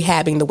 we're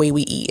rehabbing the way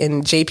we eat.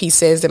 And JP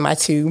says that my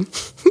two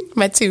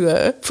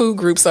food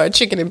groups are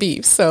chicken and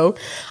beef. So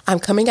I'm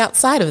coming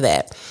outside of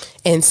that.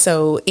 And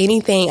so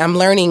I'm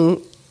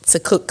learning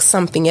to cook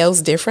something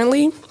else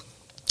differently.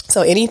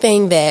 So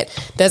anything that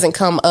doesn't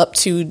come up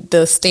to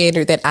the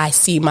standard that I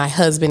see my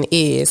husband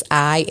is,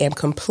 I am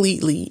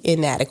completely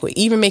inadequate.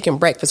 Even making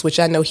breakfast, which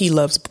I know he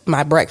loves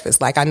my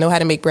breakfast. Like, I know how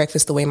to make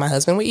breakfast the way my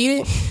husband would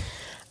eat it.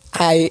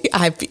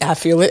 I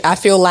feel it. I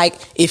feel like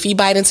if he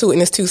bite into it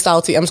and it's too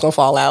salty, I'm just going to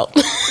fall out.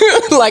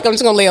 Like, I'm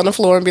just going to lay on the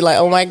floor and be like,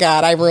 oh my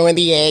God, I ruined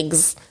the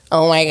eggs.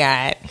 Oh my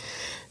God.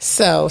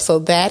 So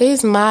that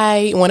is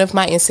one of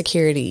my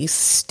insecurities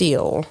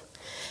still,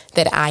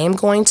 that I am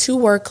going to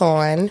work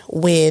on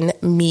when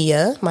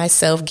Mia,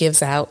 myself,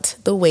 gives out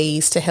the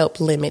ways to help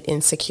limit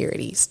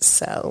insecurities.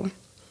 So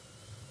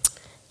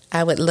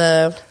I would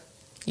love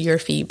your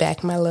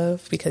feedback, my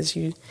love, because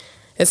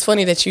it's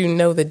funny that you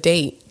know the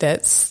date.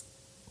 That's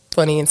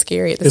funny and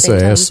scary at the same time.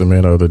 It's an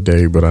estimate of the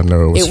date, but I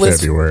know it was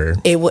February.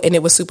 And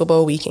it was Super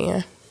Bowl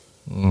weekend.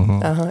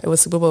 Mm-hmm. It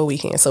was Super Bowl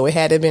weekend, so it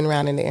had to have been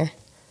around in there.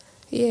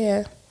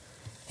 Yeah.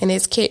 And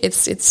it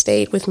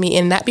stayed with me,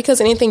 and not because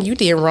anything you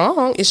did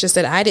wrong. It's just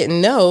that I didn't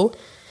know,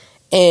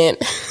 and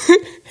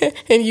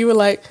and you were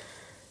like,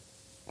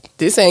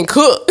 "This ain't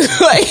cooked."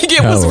 Like,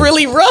 it was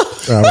really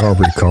rough. I don't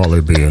recall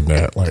it being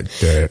that like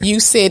that. You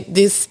said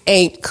this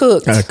ain't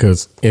cooked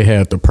because it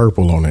had the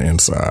purple on the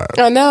inside.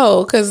 I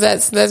know, because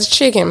that's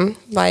chicken.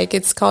 Like,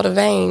 it's called a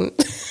vein.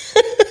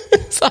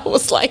 So I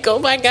was like, oh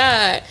my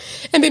God.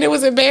 And then it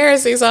was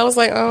embarrassing. So I was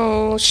like,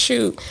 oh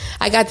shoot.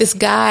 I got this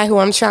guy who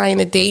I'm trying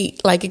to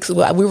date. Like,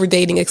 we were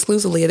dating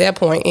exclusively at that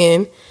point,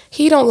 and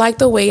he don't like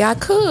the way I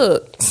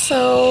cook.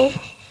 So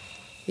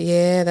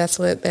yeah, that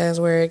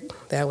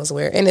was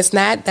where. And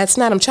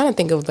I'm trying to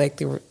think of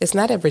like it's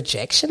not a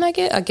rejection, I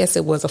guess. I guess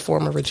it was a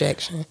form of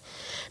rejection.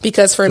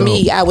 Because for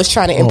me, I was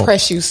trying to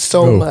impress you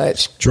so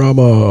much.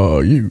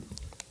 Drama, you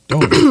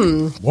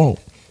don't want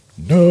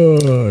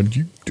none.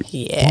 You do.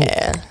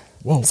 Yeah.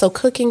 Whoa. So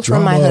cooking for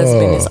my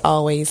husband is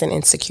always an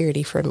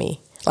insecurity for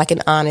me, like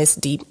an honest,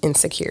 deep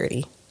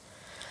insecurity.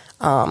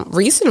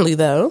 Recently,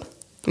 though,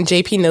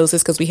 JP knows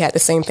this because we had the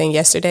same thing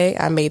yesterday.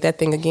 I made that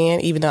thing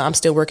again, even though I'm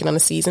still working on the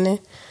seasoning.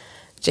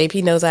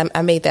 JP knows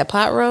I made that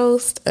pot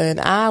roast, and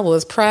I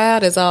was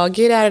proud as all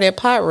get out of that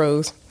pot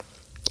roast.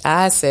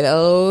 I said,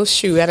 oh,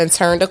 shoot, I done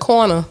turned a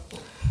corner.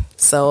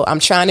 So I'm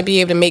trying to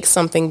be able to make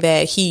something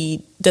that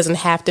he doesn't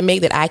have to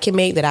make, that I can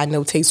make, that I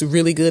know tastes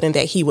really good and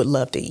that he would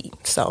love to eat.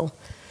 So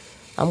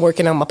I'm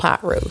working on my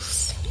pot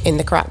roast in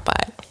the crock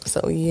pot.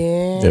 So,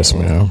 yeah. Yes,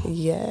 ma'am.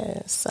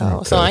 Yes.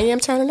 So I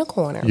am turning a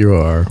corner. You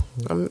are.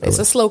 It's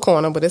a slow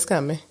corner, but it's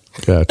coming.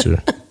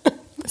 Gotcha.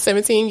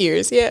 17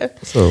 years, yeah.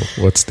 So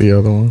what's the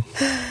other one?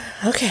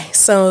 Okay,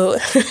 so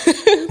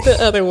the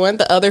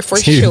other for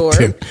sure.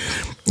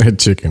 That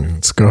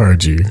chicken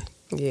scarred you.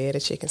 Yeah, the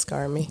chicken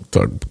scarred me.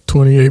 Talk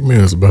 28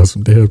 minutes about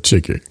some damn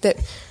chicken.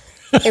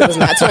 It was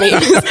not 28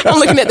 minutes. I'm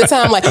looking at the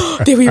time like, oh,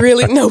 did we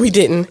really? No, we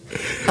didn't.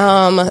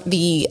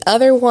 The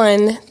other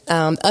one,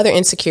 other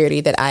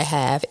insecurity that I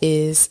have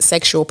is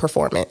sexual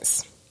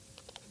performance.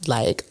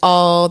 Like,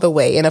 all the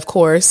way. And of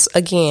course,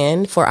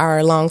 again, for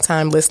our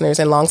longtime listeners,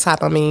 and long time,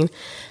 I mean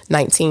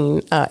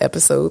 19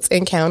 episodes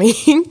and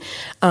counting,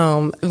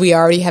 we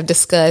already have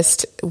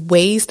discussed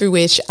ways through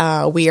which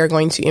we are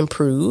going to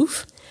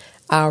improve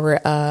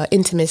our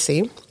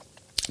intimacy.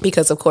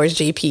 Because, of course,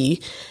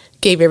 JP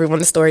gave everyone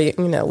the story.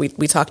 You know,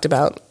 we talked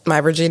about my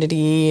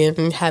virginity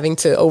and having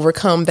to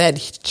overcome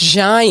that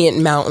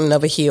giant mountain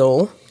of a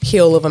hill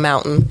of a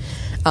mountain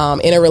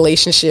in a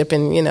relationship,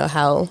 and, you know,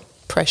 how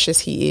precious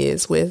he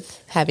is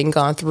with having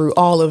gone through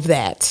all of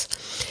that.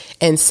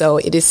 And so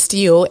it is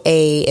still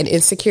an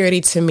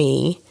insecurity to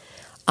me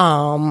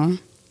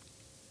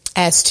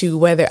as to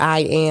whether I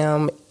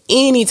am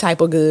any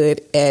type of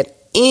good at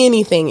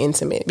anything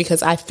intimate,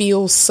 because I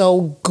feel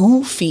so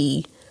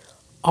goofy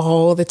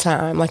all the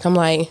time. Like,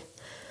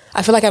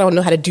 I feel like I don't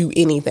know how to do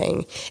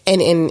anything.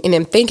 And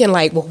I'm thinking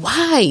like, well,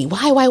 why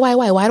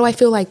do I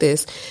feel like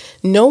this?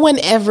 No one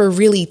ever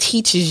really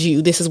teaches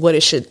you this is what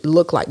it should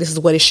look like. This is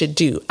what it should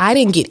do. I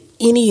didn't get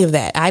any of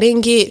that. I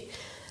didn't get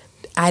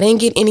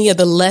any of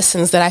the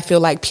lessons that I feel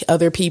like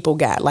other people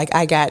got. Like,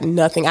 I got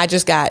nothing. I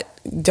just got,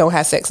 don't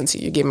have sex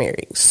until you get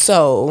married.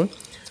 So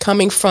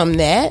coming from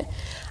that,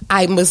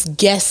 I was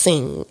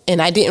guessing,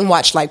 and I didn't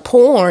watch like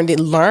porn,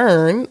 didn't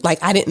learn.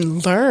 Like, I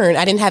didn't learn.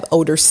 I didn't have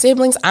older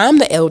siblings. I'm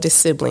the eldest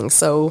sibling.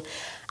 So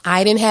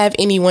I didn't have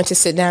anyone to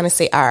sit down and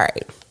say, all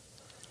right,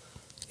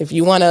 if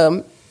you want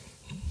to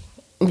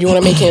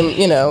make him,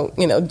 you know,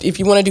 if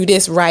you want to do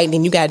this right,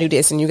 then you got to do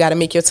this, and you got to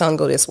make your tongue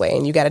go this way,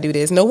 and you got to do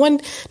this. No one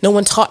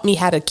taught me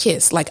how to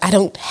kiss. Like, I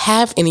don't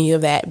have any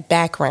of that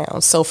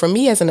background. So for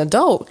me as an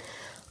adult,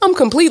 I'm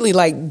completely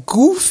like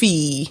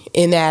goofy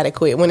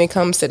inadequate when it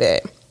comes to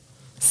that.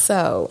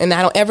 So, and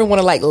I don't ever want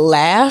to like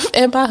laugh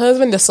at my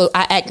husband. So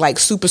I act like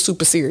super,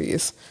 super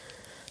serious.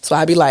 So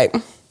I'd be like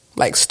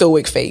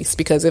stoic face,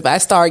 because if I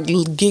start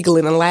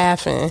giggling and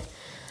laughing,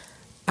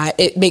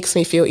 it makes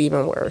me feel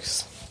even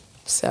worse.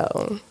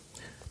 So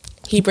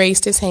he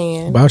raised his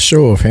hand. By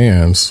show of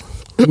hands,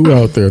 who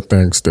out there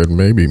thinks that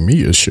maybe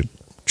Mia should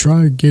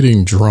try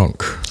getting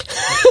drunk?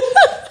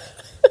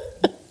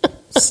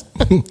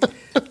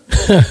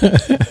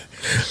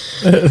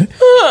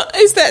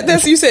 Is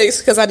that's you say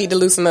because I need to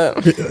loosen up.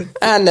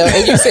 I know,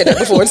 and you said that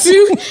before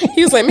too.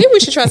 He was like, maybe we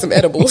should try some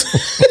edibles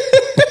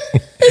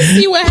and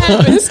see what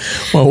happens.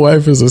 My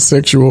wife is a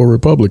sexual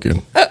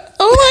Republican.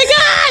 Oh my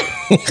God,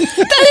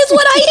 that is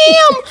what I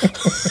am.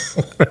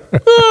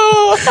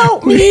 Oh,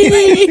 help me!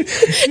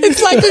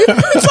 It's like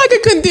a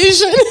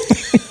condition.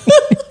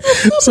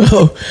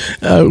 So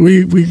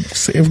we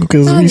still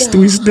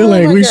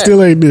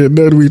ain't did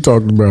nothing we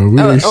talked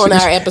about. On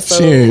our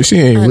episode, she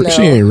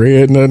ain't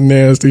read nothing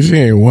nasty. She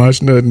ain't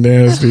watched nothing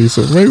nasty.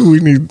 So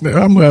maybe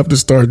I'm gonna have to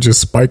start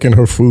just spiking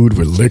her food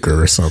with liquor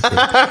or something.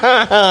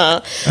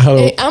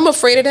 Hey, I'm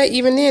afraid of that.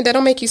 Even then, that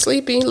don't make you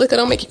sleepy. Liquor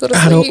don't make you go to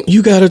sleep.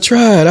 You gotta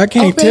try it. I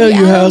can't tell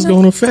you how it's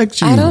gonna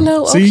affect you. I don't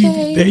know. See,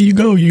 okay. There you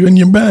go. You in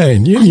your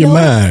mind. You in your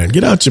mind.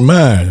 Get out your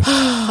mind.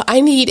 I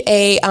need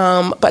I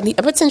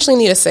potentially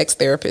need a sex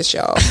therapist,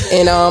 y'all.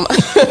 And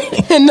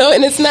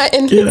and it's not,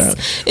 and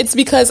it's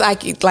because I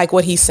like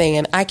what he's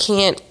saying. I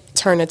can't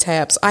turn the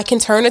tabs. I can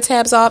turn the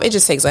tabs off. It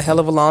just takes a hell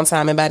of a long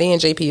time, and by then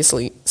JP is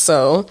asleep.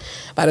 So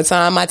by the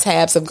time my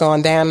tabs have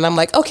gone down, and I'm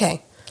like,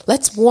 okay,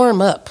 let's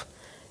warm up.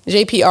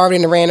 JP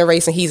already ran the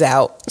race, and he's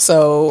out.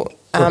 So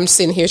I'm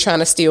sitting here trying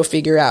to still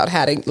figure out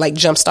how to like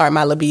jumpstart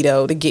my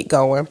libido to get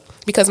going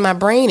because my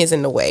brain is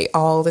in the way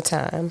all the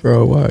time.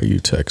 Bro, why are you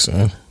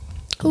texting?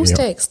 Who's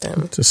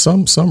texting? To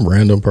some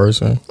random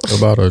person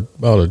about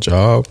a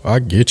job. I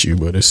get you,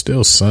 but it's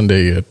still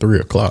Sunday at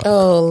 3:00.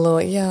 Oh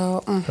Lord,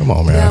 y'all! Come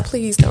on, man. Y'all,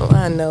 please don't.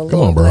 I know. Come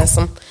Lord on, bro. Bless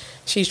him.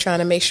 She's trying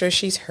to make sure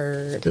she's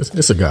heard.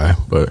 It's a guy,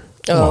 but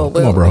come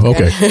on, bro.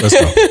 Okay.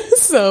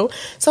 Let's So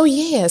go.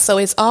 yeah. So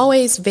it's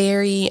always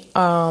very.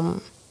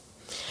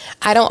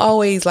 I don't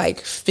always like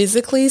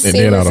physically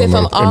seem as if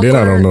I'm awkward. And then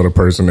I don't know the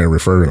person that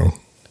referred him.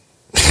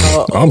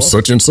 I'm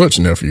such and such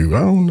nephew. I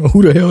don't know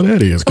who the hell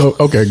that is.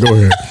 Okay, go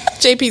ahead.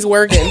 JP's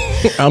working.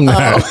 I'm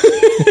not.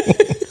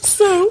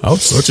 So I'm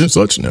such and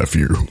such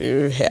nephew.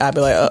 I'd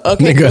be like,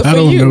 okay, nigga, I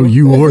don't know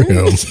you or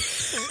him.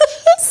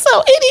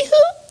 So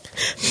anywho,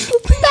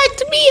 back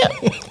to Mia.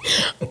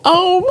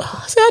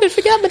 So I didn't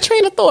forget my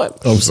train of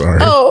thought. I'm sorry.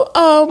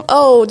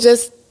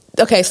 Just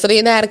okay. So the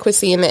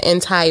inadequacy in the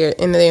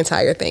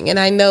entire thing, and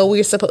I know we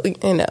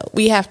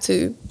have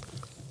to.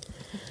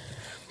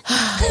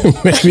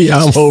 Maybe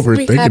I'm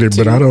overthinking it,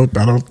 but I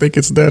don't think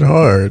it's that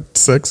hard.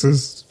 Sex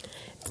is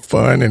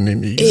fun and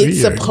easy.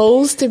 It's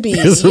supposed to be.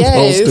 It's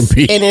supposed to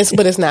be.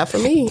 But it's not for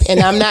me. And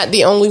I'm not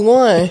the only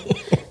one.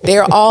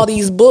 There are all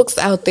these books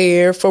out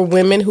there for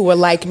women who are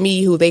like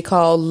me, who they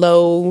call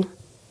low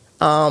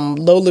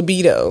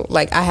libido.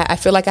 Like I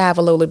feel like I have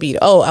a low libido.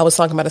 Oh, I was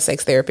talking about a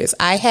sex therapist.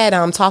 I had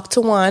talked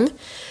to one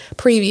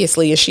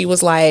previously, and she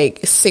was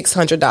like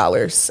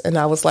 $600, and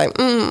I was like,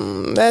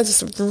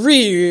 that's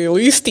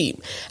really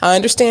steep. I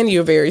understand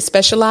you're very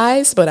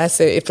specialized, but I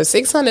said if for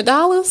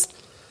 $600,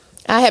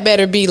 I had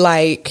better be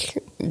like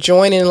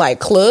joining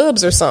like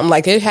clubs or something.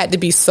 Like it had to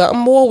be something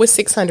more with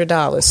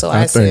 $600. So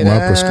I think my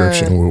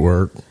prescription would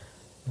work.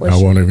 I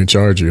won't even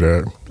charge you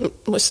that.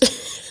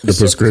 The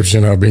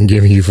prescription I've been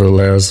giving you for the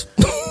last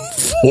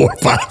 4 or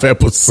 5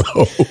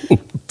 episodes.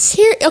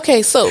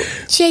 Okay, so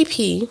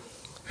JP.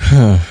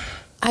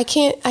 I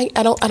can't.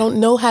 I don't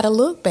know how to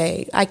look,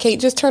 babe. I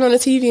can't just turn on the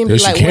TV and be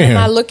like, "What am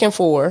I looking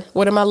for?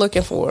 What am I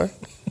looking for?"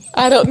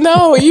 I don't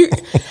know.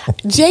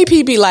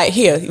 JP be like,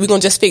 "Here, we're gonna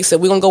just fix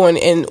it. We're gonna go in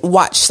and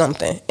watch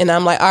something." And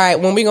I'm like, "All right,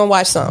 when we gonna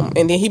watch something?"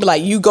 And then he be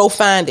like, "You go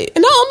find it."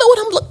 And I don't know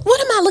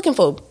what am I looking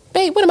for,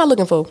 babe? What am I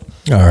looking for?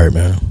 All right,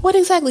 man. What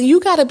exactly? You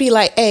got to be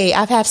like, "Hey,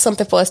 I have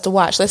something for us to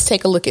watch. Let's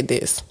take a look at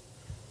this."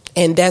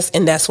 And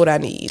that's what I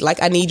need.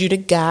 Like, I need you to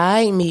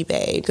guide me,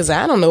 babe, because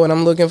I don't know what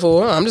I'm looking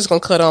for. I'm just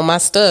going to cut on my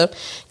stuff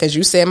because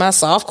you said my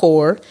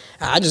softcore.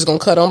 I just going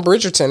to cut on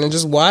Bridgerton and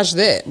just watch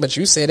that. But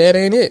you said that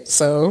ain't it.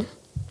 So,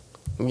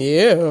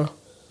 yeah.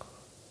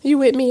 You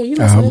with me? Are you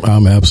listening?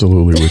 I'm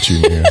absolutely with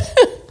you, man.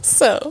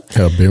 So,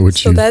 I've been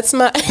with you. So that's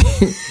my...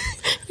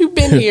 You've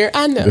been here.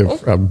 I know.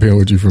 I've been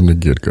with you from the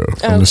get-go,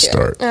 from the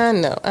start. I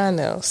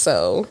know.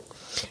 So,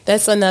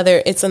 it's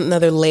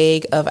another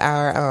leg of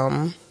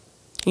our...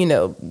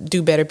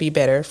 do better, be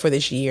better for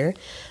this year.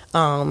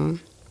 And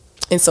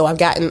so I've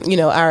gotten,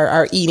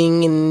 our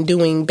eating and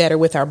doing better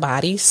with our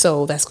bodies.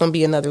 So that's going to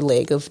be another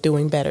leg of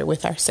doing better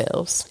with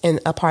ourselves and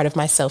a part of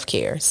my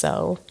self-care.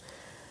 So,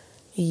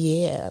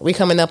 yeah, we're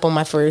coming up on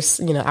our first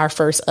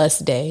us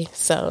day.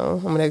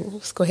 So I'm going to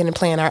go ahead and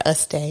plan our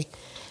us day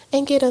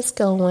and get us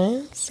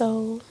going.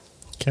 So,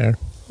 okay.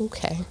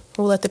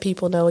 We'll let the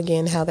people know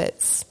again how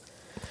that's.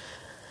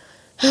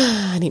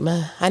 I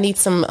need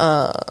some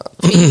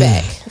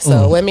feedback.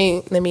 So let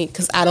me,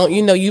 because I don't,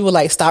 you would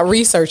like stop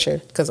researching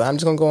because I'm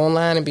just gonna go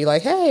online and be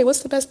like, hey,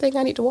 what's the best thing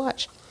I need to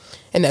watch?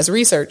 And that's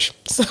research.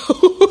 So,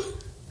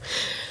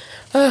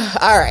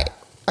 all right.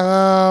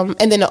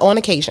 And then on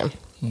occasion,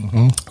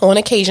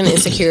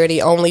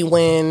 insecurity only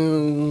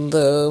when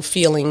the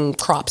feeling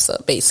crops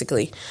up.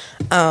 Basically,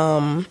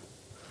 I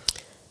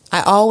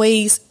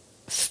always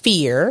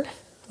fear.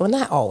 Well,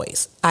 not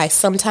always. I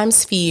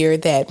sometimes fear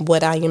that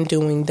what I am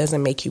doing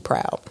doesn't make you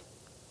proud.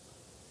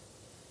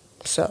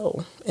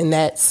 So, and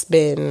that's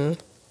been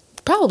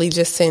probably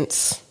just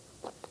since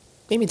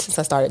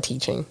I started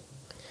teaching.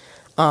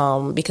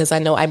 Because I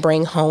know I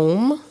bring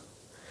home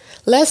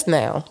less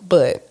now,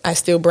 but I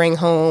still bring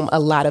home a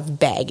lot of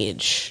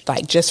baggage,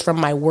 like just from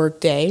my work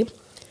day,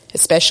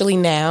 especially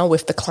now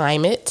with the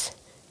climate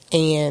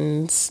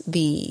and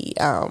the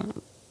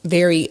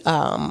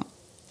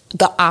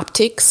the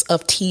optics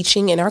of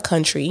teaching in our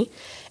country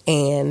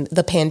and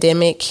the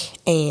pandemic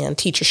and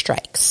teacher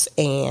strikes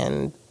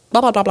and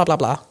blah, blah, blah, blah, blah,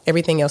 blah,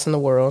 everything else in the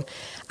world.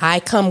 I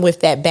come with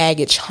that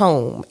baggage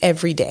home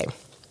every day.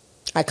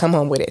 I come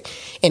home with it.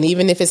 And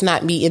even if it's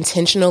not me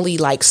intentionally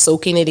like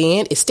soaking it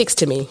in, it sticks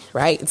to me,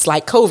 right? It's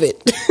like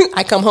COVID.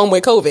 I come home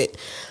with COVID.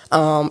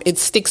 It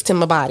sticks to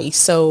my body.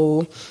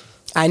 So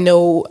I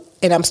know,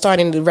 and I'm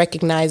starting to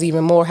recognize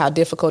even more how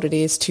difficult it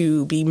is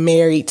to be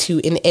married to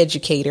an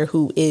educator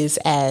who is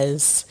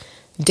as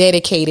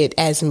dedicated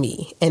as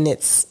me. And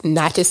it's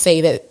not to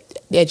say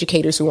that the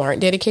educators who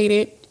aren't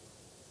dedicated,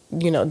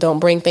 don't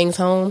bring things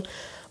home.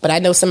 But I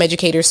know some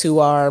educators who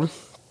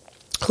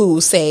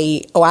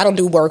say, oh, I don't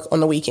do work on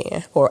the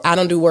weekend, or I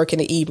don't do work in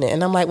the evening.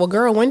 And I'm like, well,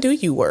 girl, when do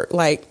you work?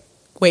 Like,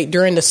 wait,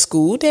 during the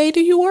school day do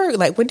you work?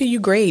 Like, when do you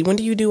grade? When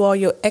do you do all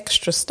your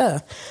extra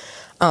stuff?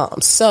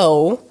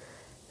 So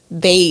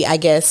they, I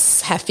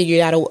guess, have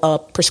figured out a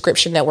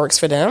prescription that works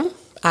for them.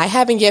 I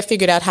haven't yet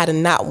figured out how to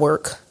not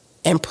work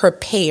and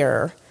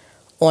prepare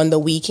on the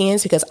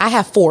weekends, because I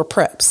have 4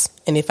 preps.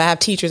 And if I have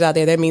teachers out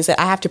there, that means that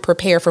I have to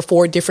prepare for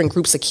 4 different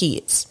groups of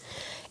kids.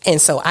 And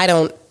so I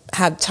don't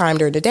have time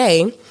during the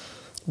day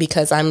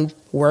because I'm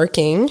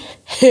working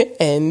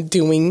and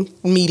doing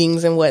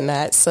meetings and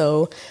whatnot.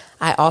 So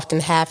I often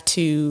have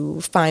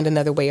to find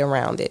another way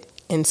around it.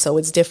 And so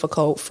it's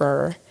difficult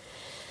for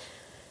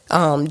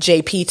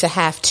JP to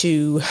have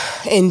to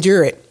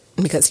endure it,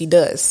 because he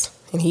does.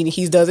 And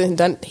he has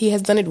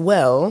done it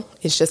well.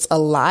 It's just a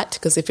lot,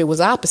 because if it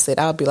was opposite,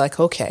 I would be like,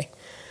 okay,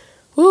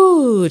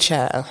 ooh,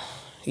 child,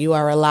 you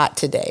are a lot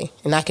today.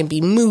 And I can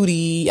be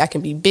moody, I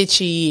can be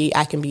bitchy,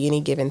 I can be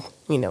any given,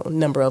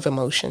 number of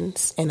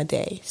emotions in a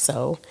day.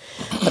 So,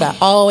 but I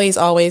always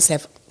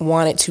have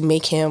wanted to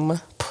make him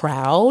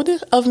proud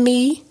of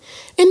me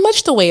in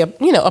much the way, a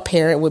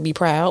parent would be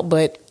proud.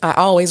 But I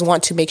always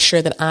want to make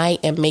sure that I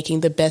am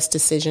making the best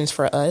decisions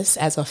for us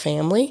as a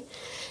family.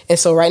 And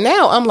so right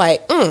now I'm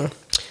like,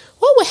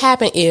 what would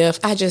happen if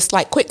I just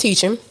quit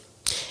teaching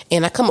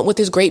and I come up with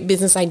this great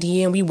business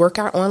idea and we work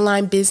our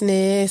online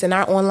business and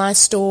our online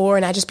store,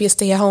 and I just be a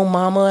stay-at-home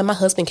mama and my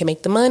husband can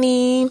make the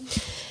money?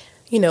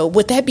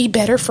 Would that be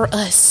better for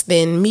us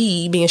than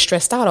me being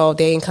stressed out all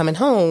day and coming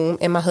home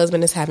and my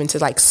husband is having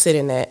to sit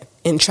in that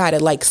and try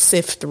to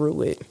sift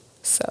through it?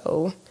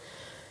 So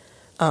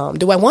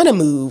do I want to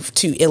move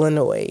to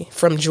Illinois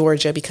from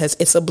Georgia because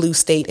it's a blue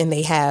state and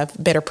they have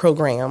better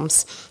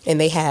programs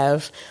and they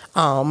have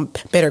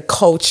better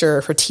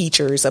culture for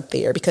teachers up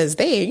there because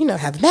they,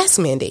 have a mask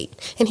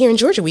mandate. And here in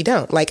Georgia, we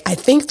don't. I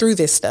think through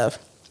this stuff.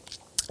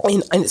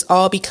 And it's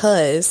all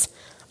because,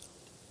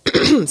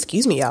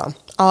 excuse me, y'all,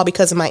 all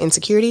because of my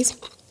insecurities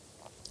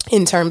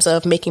in terms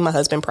of making my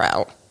husband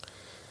proud.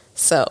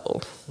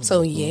 So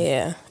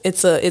yeah,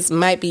 it's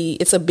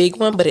a big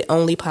one, but it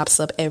only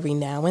pops up every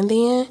now and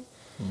then.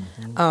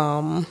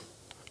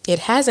 It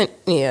hasn't,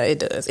 it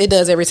does. It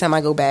does every time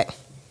I go back.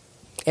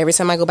 Every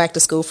time I go back to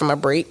school from a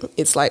break,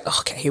 it's like,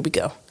 okay, here we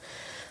go.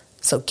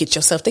 So get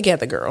yourself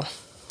together, girl.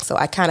 So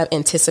I kind of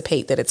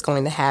anticipate that it's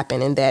going to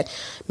happen, and that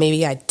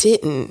maybe I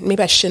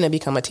shouldn't have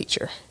become a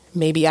teacher.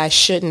 Maybe I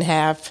should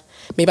have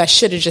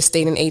just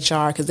stayed in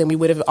HR, because then we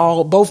would have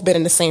both been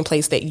in the same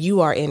place that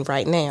you are in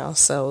right now.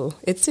 So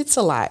it's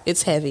a lot.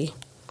 It's heavy.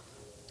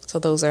 So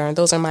those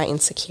are my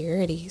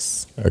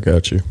insecurities. I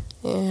got you.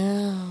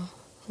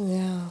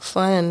 Yeah,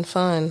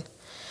 fun.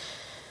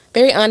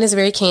 Very honest,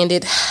 very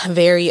candid,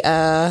 very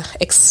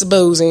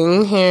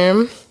exposing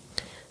him.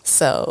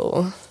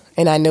 So,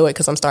 and I know it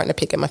because I'm starting to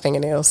pick at my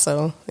fingernails.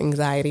 So,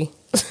 anxiety.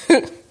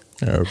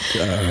 Oh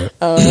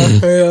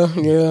God.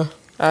 Yeah.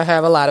 I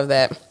have a lot of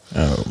that.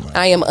 Oh my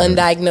I am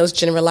undiagnosed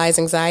generalized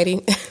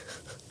anxiety.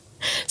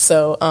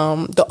 So,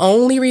 the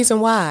only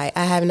reason why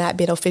I have not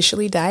been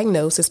officially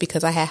diagnosed is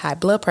because I had high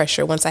blood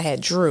pressure once I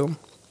had Drew,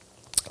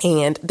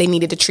 and they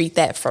needed to treat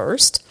that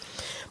first.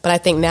 But I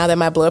think now that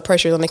my blood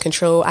pressure is under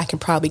control, I can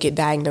probably get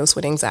diagnosed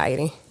with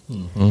anxiety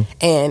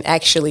and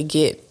actually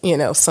get,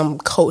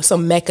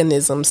 some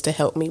mechanisms to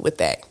help me with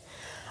that.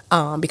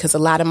 Because a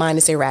lot of mine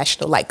is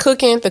irrational. Like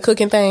the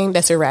cooking thing,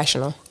 that's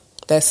irrational.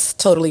 That's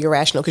totally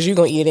irrational, because you're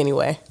going to eat it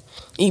anyway,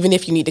 even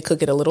if you need to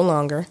cook it a little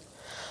longer.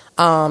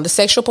 The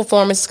sexual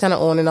performance is kind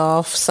of on and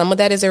off. Some of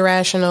that is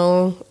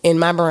irrational in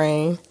my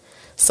brain.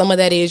 Some of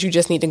that is you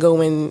just need to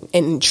go in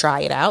and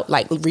try it out,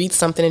 read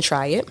something and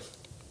try it,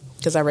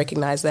 because I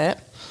recognize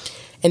that.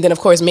 And then,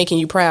 of course, making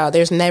you proud.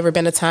 There's never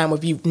been a time where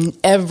you've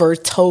ever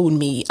told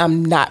me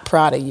I'm not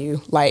proud of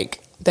you. That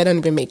doesn't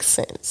even make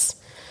sense.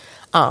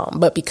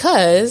 But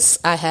because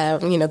I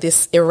have,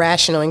 this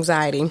irrational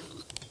anxiety,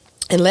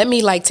 and let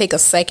me take a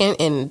second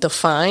and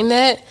define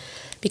that,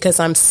 because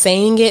I'm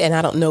saying it and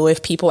I don't know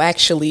if people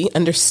actually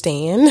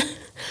understand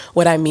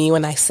what I mean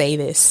when I say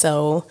this.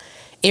 So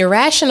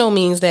Irrational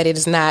means that it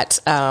is not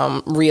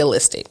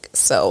realistic.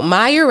 So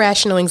my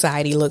irrational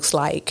anxiety looks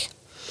like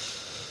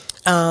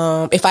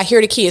if I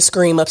hear the kids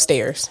scream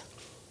upstairs,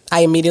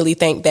 I immediately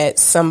think that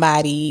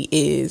somebody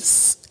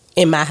is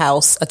in my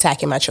house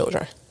attacking my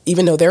children.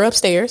 Even though they're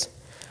upstairs,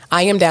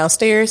 I am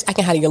downstairs. I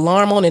can have the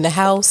alarm on in the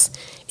house.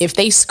 If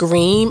they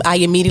scream, I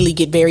immediately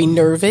get very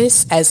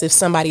nervous as if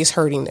somebody is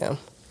hurting them.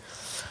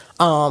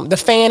 The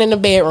fan in the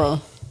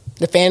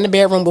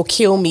bedroom will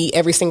kill me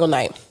every single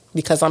night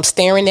because I'm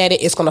staring at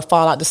it. It's going to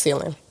fall out the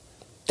ceiling.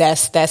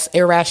 That's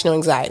irrational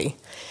anxiety.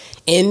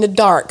 In the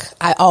dark,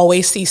 I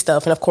always see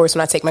stuff. And of course,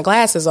 when I take my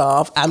glasses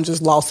off, I'm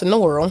just lost in the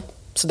world.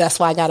 So that's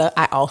why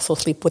I also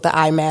sleep with the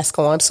eye mask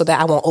on so that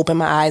I won't open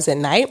my eyes at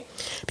night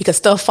because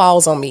stuff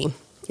falls on me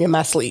in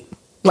my sleep.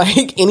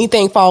 Like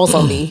anything falls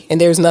on me and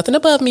there's nothing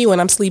above me when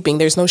I'm sleeping.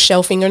 There's no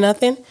shelving or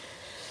nothing,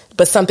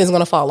 but something's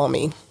going to fall on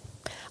me.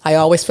 I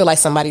always feel like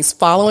somebody's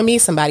following me.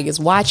 Somebody is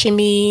watching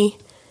me.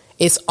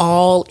 It's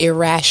all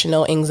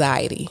irrational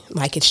anxiety.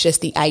 Like it's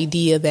just the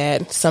idea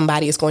that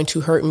somebody is going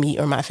to hurt me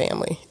or my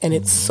family. And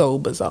it's so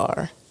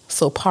bizarre.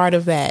 So part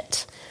of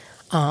that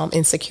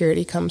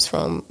insecurity comes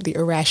from the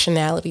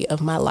irrationality of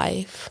my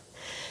life.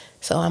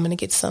 So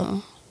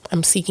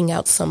I'm seeking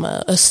out some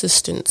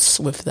assistance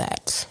with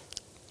that.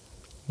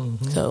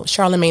 So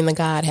Charlemagne the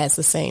God has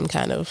the same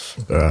kind of.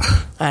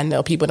 I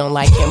know people don't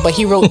like him, but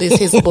he wrote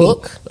his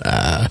book.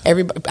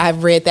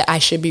 I've read that. I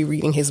should be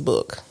reading his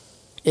book.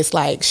 It's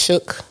like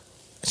Shook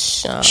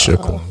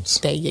Ones.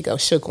 There you go,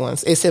 Shook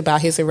Ones. It's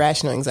about his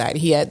irrational anxiety.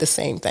 He had the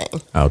same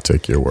thing. I'll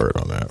take your word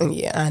on that.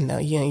 Yeah, I know.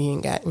 You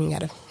ain't got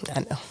to. I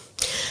know.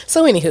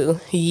 So anywho,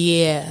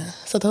 yeah.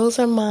 So those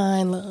are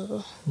mine,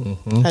 love.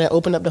 I done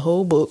opened up the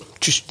whole book,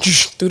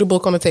 threw the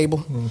book on the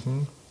table.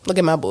 Look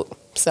at my book.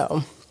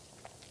 So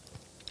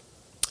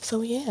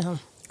yeah.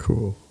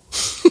 Cool.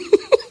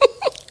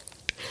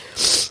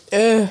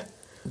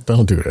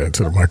 Don't do that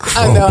to the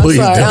microphone. I know, please.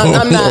 I'm sorry.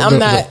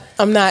 Don't.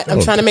 I'm not.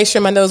 I'm trying to make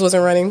sure my nose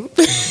wasn't running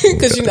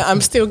because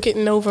I'm still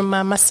getting over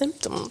my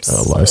symptoms.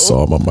 I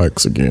Lysol my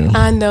mics again.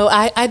 I know.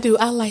 I do.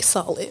 I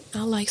Lysol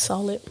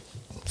it.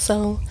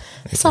 So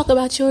let's talk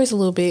about yours a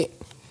little bit.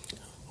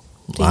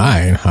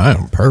 I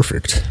am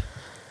perfect.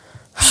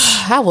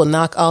 I will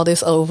knock all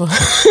this over.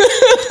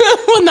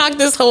 We'll knock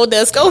this whole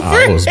desk over.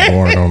 I was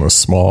born on a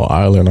small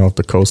island off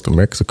the coast of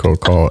Mexico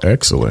called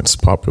Excellence,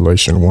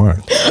 population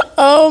 1.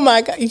 Oh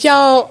my God,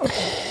 y'all.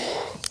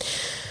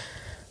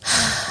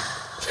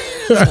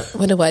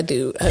 What do I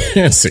do?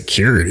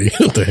 Security.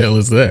 What the hell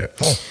is that?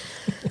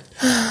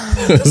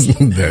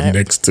 Isn't that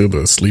next to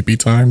the sleepy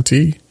time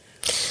tea?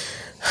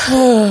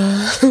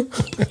 I'm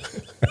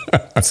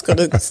just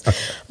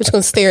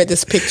gonna stare at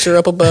this picture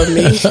up above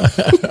me.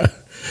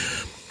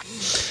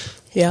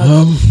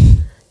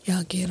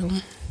 Y'all get them.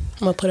 I'm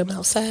gonna put them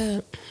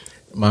outside.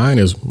 Mine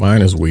is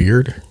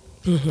weird.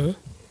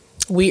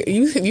 Weird.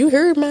 You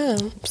heard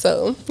mine,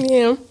 so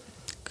yeah.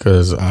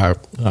 Because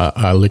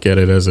I look at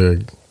it as a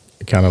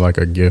kind of like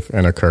a gift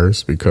and a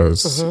curse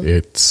because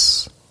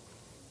it's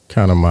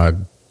kind of my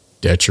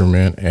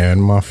detriment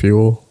and my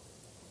fuel.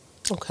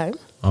 Okay.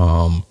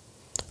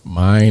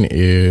 Mine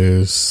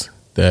is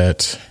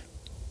that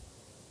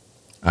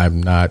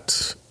I'm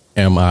not.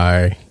 Am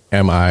I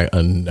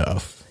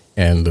enough?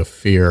 And the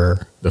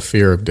fear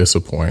of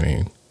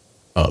disappointing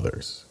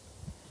others.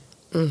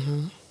 Okay.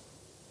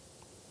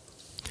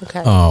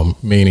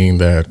 Meaning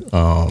that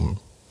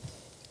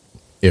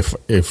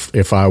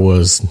if I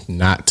was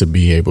not to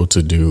be able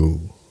to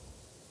do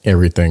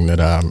everything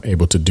that I'm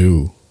able to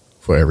do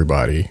for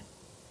everybody,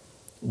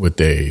 would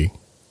they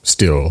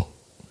still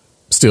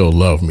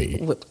love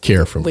me,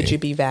 care for me? Would you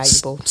be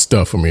valuable?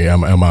 Stuff for me.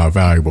 Am I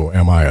valuable?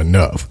 Am I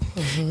enough?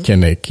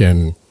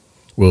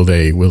 Will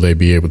they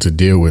be able to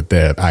deal with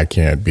that? I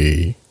can't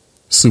be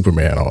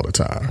Superman all the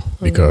time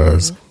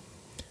because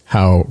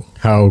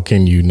how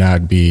can you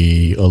not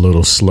be a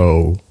little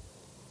slow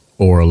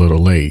or a little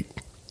late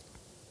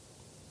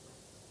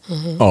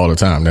all the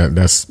time?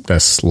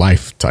 That's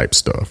life type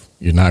stuff.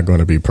 You're not going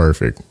to be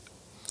perfect,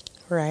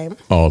 right,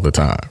 all the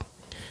time.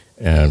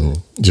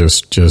 And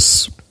just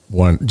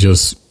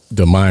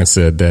the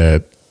mindset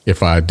that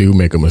if I do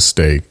make a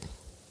mistake,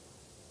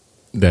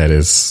 that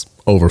is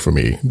over for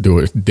me.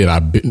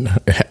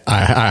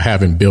 I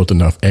haven't built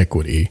enough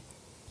equity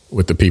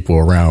with the people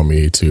around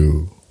me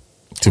to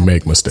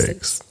make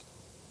mistakes.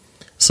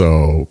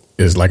 So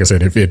it's like I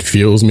said, if it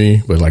fuels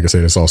me, but like I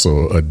said, it's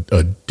also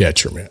a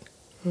detriment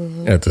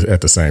at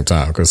the same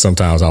time, because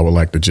sometimes I would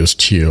like to just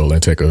chill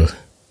and take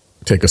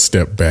a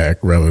step back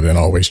rather than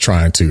always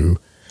trying to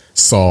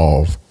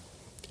solve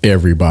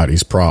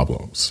everybody's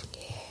problems,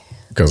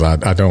 because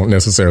I don't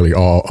necessarily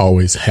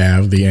always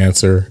have the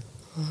answer.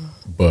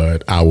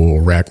 But I will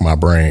rack my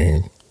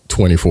brain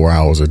 24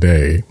 hours a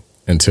day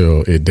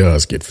until it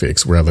does get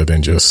fixed, rather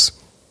than just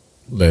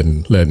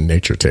letting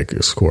nature take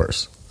its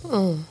course.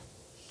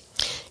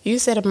 You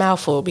said a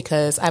mouthful,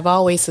 because I've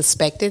always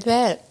suspected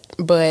that,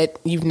 but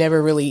you've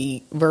never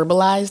really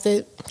verbalized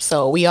it.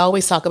 So we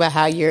always talk about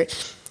how you're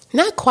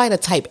not quite a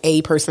type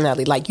A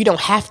personality. Like, you don't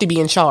have to be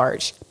in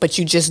charge, but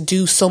you just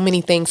do so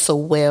many things so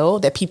well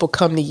that people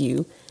come to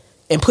you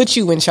and put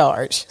you in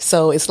charge.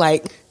 So it's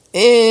like,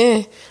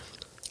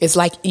 it's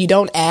like you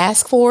don't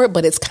ask for it,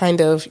 but it's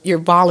kind of, you're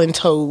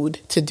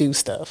voluntold to do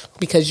stuff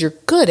because you're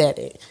good at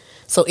it.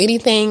 So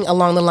anything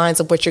along the lines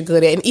of what you're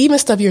good at, and even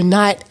stuff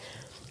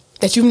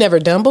that you've never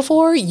done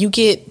before, you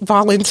get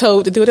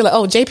voluntold to do it. They're like,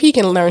 oh, JP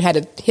he'll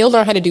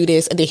learn how to do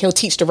this, and then he'll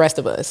teach the rest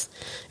of us.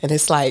 And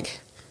it's like,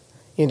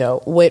 you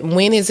know,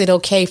 when is it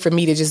okay for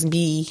me to just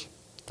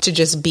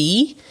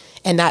be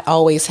and not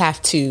always have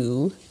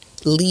to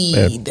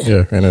lead?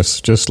 And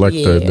it's just like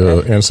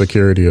the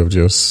insecurity of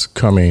just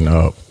coming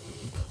up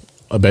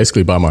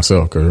basically by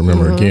myself. Because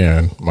remember,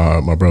 again,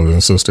 my brothers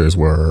and sisters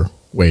were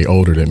way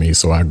older than me,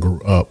 so I grew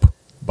up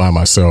by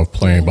myself,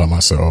 playing by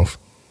myself,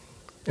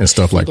 and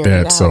stuff like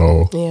that.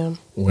 So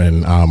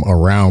when I'm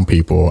around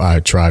people,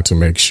 I try to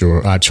make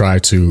sure that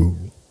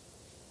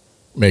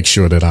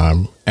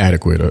I'm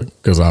adequate,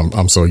 because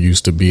I'm so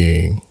used to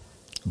being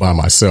by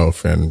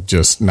myself and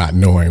just not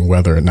knowing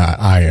whether or not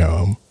I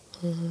am.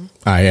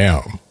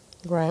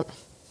 Right.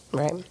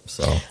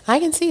 So I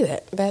can see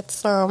that.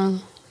 That's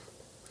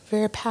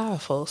very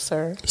powerful,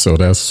 sir. So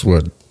that's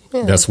what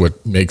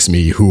makes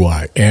me who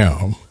I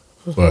am.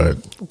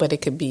 But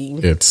it could be,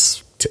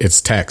 it's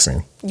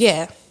taxing.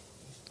 Yeah,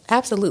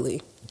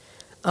 absolutely.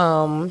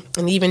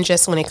 And even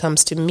just when it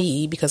comes to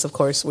me, because of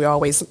course we're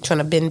always trying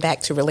to bend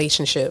back to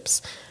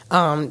relationships.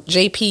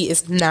 JP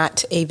is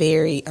not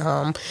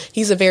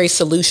he's a very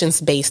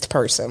solutions based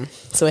person.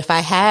 So if I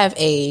have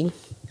a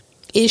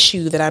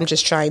issue that I'm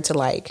just trying to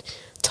like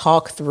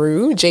talk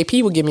through,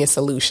 JP will give me a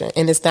solution.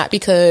 And it's not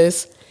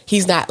because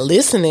he's not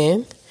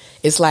listening.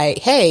 It's like,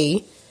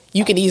 hey,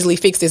 you can easily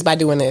fix this by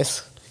doing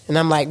this. And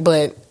I'm like,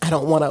 but I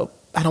don't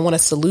want a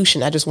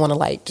solution. I just want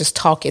to just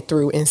talk it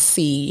through and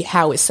see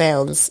how it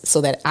sounds so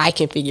that I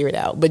can figure it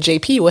out. But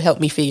JP will help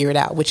me figure it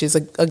out, which is,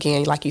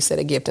 again, like you said,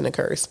 a gift and a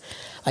curse.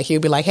 Like,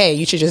 he'll be like, hey,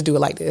 you should just do it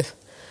like this.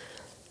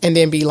 And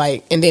then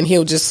then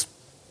he'll just,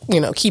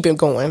 keep it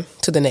going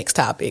to the next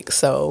topic.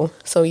 So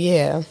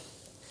yeah.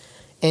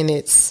 And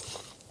it's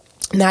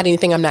not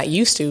anything I'm not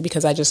used to,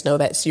 because I just know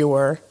that's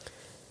your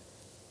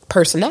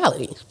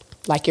personality.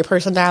 Like, your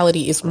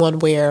personality is one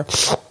where,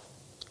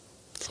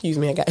 excuse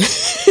me, I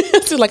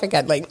feel like I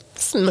got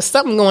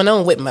something going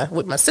on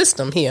with my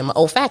system here, my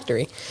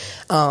olfactory.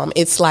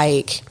 It's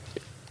like,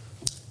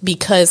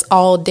 because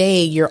all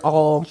day you're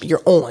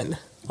on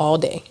all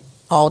day,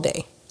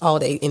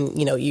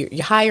 and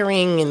you're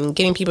hiring and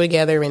getting people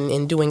together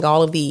and doing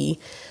all of the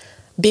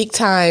big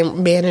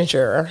time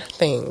manager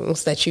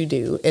things that you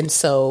do. And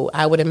so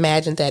I would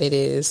imagine that it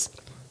is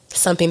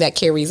something that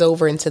carries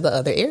over into the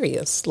other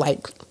areas,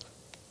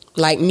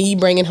 like me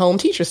bringing home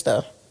teacher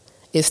stuff.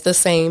 It's the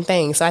same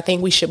thing. So I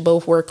think we should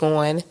both work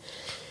on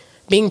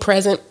being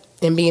present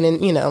and being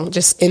in,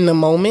 just in the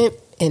moment,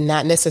 and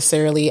not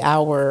necessarily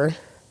our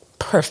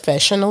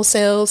professional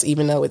selves,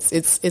 even though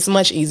it's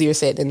much easier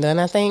said than done,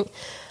 I think,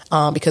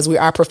 because we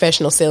are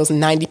professional selves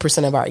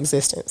 90% of our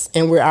existence,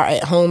 and we're our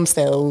at-home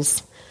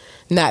selves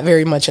not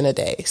very much in a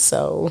day.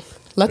 So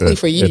luckily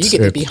for you, you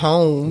get to be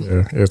home.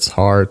 Yeah, it's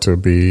hard to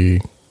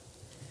be,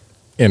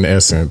 in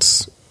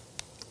essence,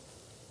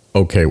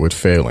 okay with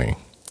failing.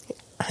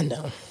 I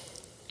know.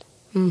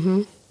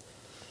 Mm-hmm.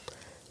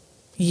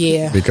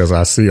 Yeah. Because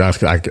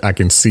I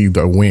can see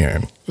the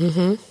win.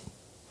 Mm-hmm.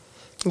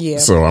 Yeah.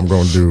 So I'm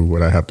going to do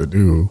what I have to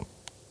do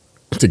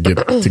to get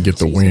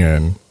the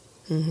win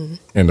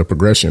and the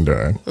progression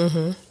done.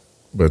 Mm-hmm.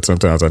 But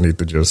sometimes I need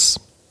to just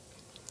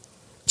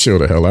chill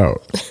the hell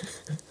out.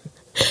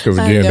 Because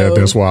again,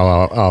 that's why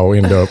I'll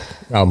end up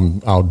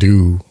I'll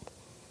do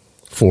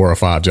 4 or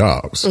 5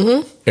 jobs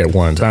at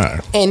one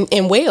time.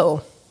 And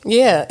well.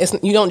 Yeah,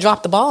 you don't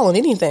drop the ball on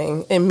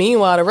anything. And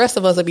meanwhile, the rest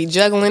of us will be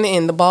juggling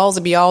and the balls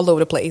will be all over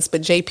the place.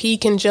 But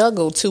JP can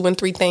juggle 2 and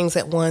 3 things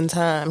at one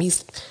time.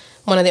 He's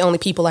one of the only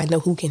people I know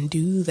who can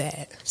do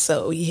that.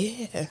 So,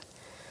 yeah.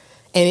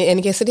 And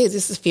I guess it is.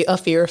 This is a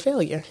fear of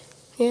failure.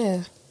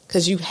 Yeah.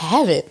 Because you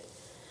haven't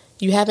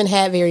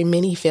had very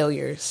many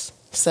failures.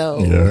 So.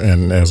 Yeah,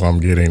 and as I'm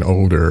getting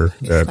older,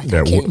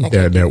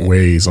 that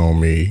weighs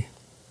on me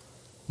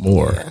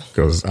more,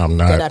 because I'm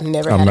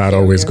not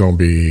always going to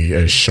be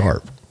as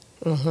sharp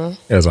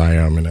as I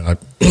am, and I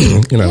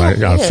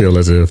feel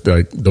as if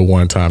the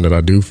one time that I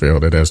do fail,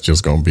 that's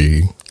just going to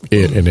be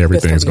it, and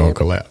everything's going to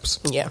collapse.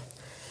 Yeah,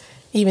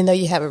 even though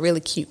you have a really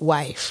cute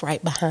wife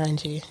right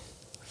behind you.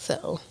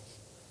 So,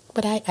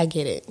 but I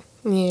get it.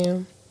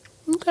 Yeah.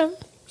 Okay.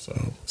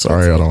 So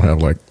sorry, I don't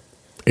have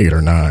 8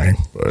 or 9,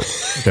 but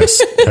that's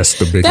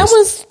the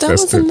biggest. that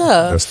was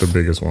enough. That's the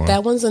biggest one.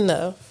 That one's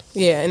enough.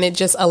 Yeah, and it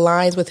just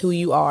aligns with who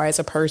you are as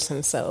a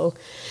person. So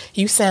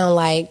you sound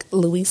like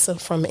Luisa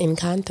from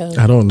Encanto.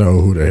 I don't know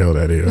who the hell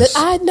that is.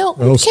 I know.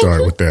 Don't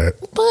start with that.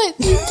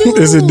 But you do.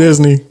 Is it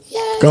Disney?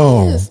 Yes. Go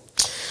on.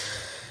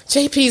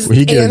 JP's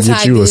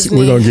anti-Disney.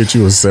 We're going to get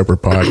you a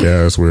separate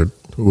podcast with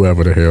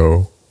whoever the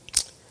hell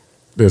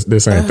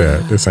This ain't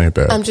that. This ain't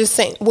that. I'm just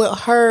saying, well,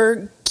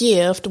 her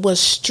gift was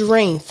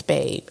strength,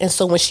 babe. And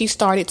so when she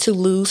started to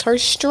lose her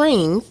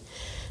strength,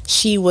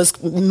 she was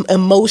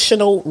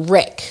emotional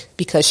wreck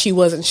because she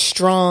wasn't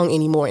strong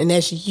anymore. And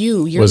that's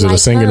you. You're was it like a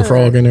singing her.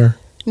 frog in there?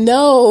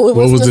 No.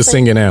 What was the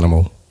singing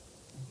animal?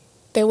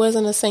 There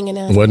wasn't a singing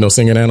animal. Wasn't no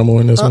singing animal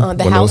in this one?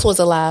 The house was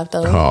alive,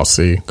 though. Oh,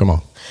 see. Come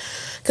on.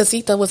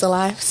 Casita was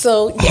alive.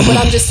 So, yeah, but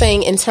I'm just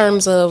saying, in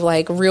terms of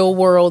like real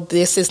world,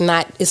 it's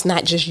not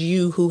just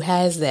you who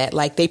has that.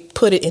 Like, they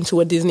put it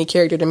into a Disney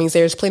character. That means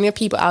there's plenty of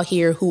people out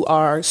here who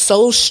are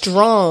so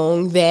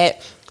strong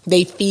that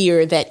they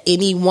fear that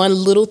any one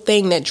little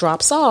thing that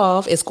drops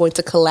off is going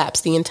to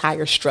collapse the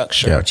entire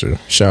structure. Gotcha.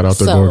 Shout out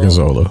to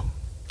Gorgonzola.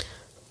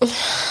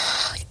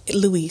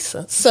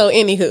 Louisa. So,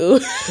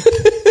 anywho.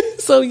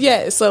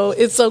 So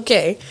it's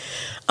okay.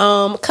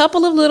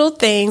 Couple of little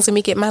things. Let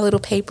me get my little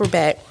paper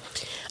back.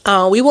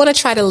 We want to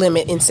try to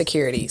limit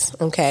insecurities.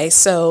 Okay.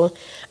 So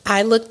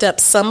I looked up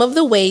some of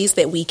the ways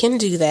that we can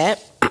do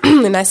that.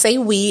 And I say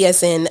we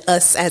as in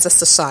us as a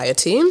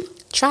society.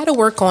 Try to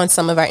work on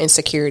some of our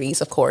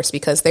insecurities, of course,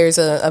 because there's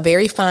a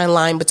very fine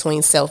line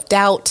between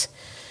self-doubt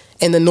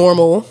and the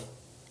normal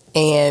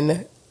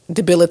and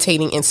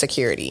debilitating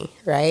insecurity,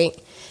 right?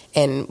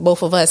 And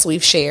both of us,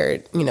 we've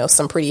shared,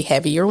 some pretty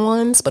heavier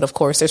ones. But, of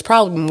course, there's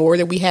probably more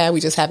that we have.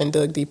 We just haven't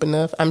dug deep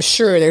enough. I'm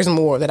sure there's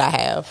more that I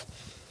have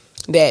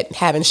that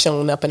haven't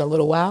shown up in a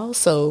little while.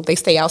 So they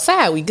stay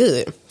outside. We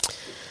good.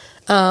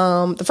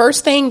 The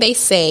first thing they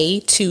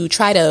say to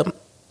try to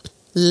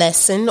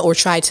lessen or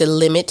try to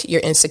limit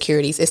your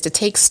insecurities is to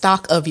take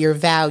stock of your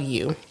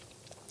value.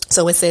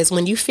 So it says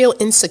when you feel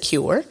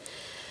insecure,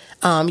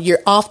 you're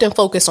often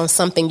focused on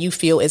something you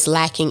feel is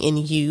lacking in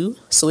you.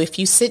 So if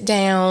you sit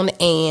down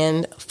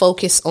and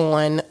focus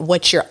on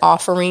what you're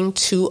offering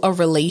to a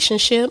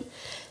relationship,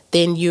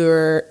 then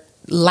you're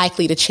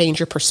likely to change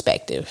your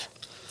perspective.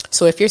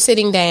 So if you're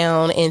sitting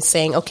down and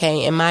saying,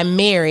 okay, in my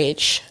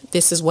marriage,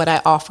 this is what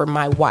I offer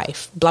my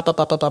wife, blah, blah,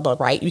 blah, blah, blah, blah,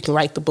 right? You can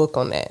write the book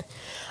on that.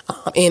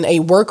 In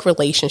a work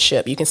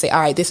relationship, you can say, all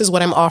right, this is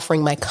what I'm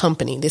offering my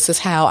company. This is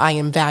how I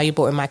am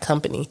valuable in my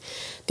company.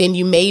 Then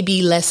you may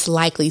be less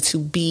likely to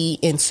be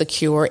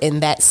insecure in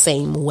that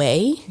same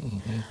way.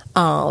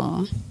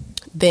 Mm-hmm.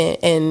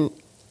 And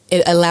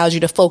it allows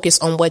you to focus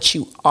on what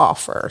you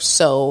offer.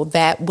 So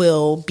that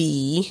will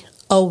be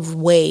a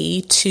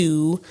way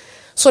to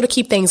sort of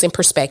keep things in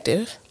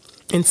perspective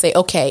and say,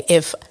 okay,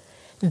 if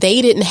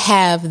they didn't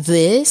have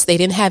this, they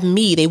didn't have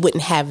me, they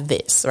wouldn't have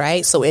this,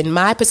 right? So in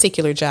my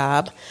particular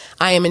job,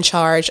 I am in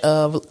charge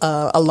of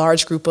a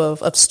large group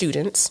of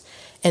students.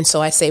 And so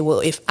I say,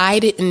 well, if I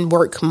didn't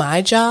work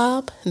my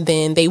job,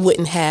 then they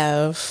wouldn't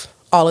have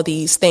all of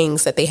these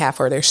things that they have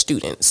for their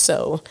students.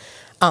 So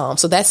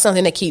that's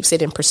something that keeps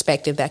it in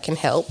perspective that can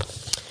help.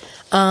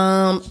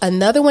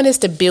 Another one is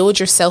to build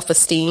your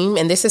self-esteem.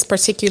 And this is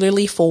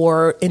particularly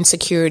for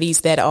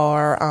insecurities that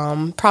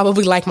are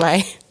probably like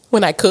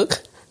when I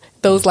cook.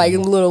 Those like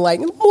little like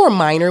more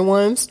minor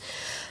ones.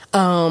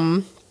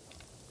 What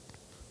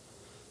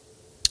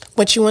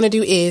you want to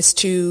do is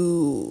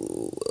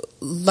to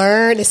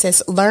learn. It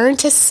says learn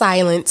to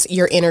silence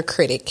your inner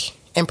critic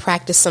and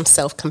practice some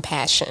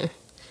self-compassion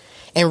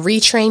and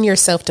retrain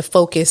yourself to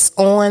focus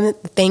on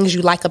the things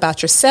you like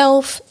about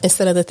yourself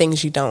instead of the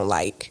things you don't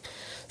like.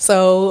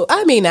 So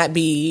I may not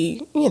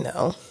be,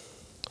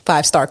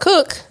 5-star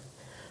cook,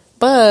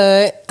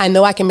 but I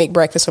know I can make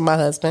breakfast for my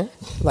husband,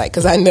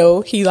 because I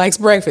know he likes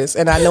breakfast,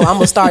 and I know I'm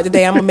gonna start the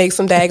day. I'm gonna make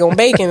some daggone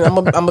bacon. I'm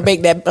gonna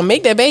make that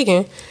bacon,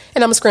 and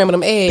I'm gonna scramble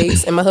them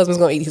eggs, and my husband's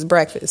gonna eat his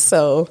breakfast.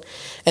 So,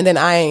 and then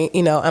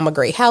I'm a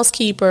great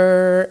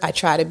housekeeper. I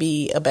try to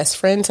be a best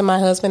friend to my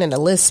husband and a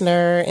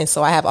listener, and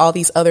so I have all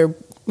these other,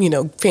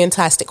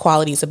 fantastic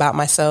qualities about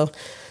myself.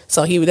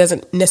 So he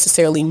doesn't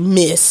necessarily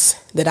miss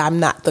that I'm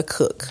not the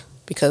cook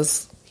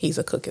because he's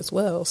a cook as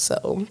well.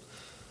 So.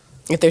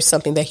 If there's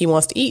something that he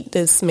wants to eat,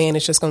 this man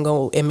is just going to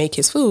go and make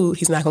his food.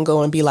 He's not going to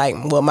go and be like,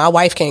 well, my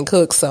wife can't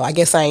cook, so I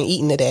guess I ain't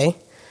eating today.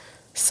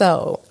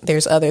 So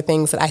there's other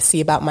things that I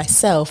see about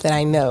myself that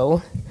I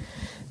know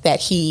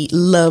that he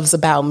loves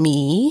about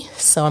me.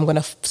 So I'm going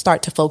to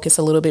start to focus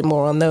a little bit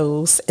more on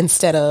those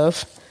instead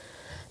of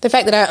the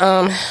fact that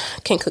I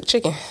can't cook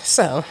chicken.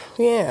 So,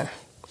 yeah.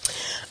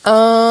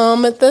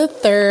 The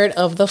third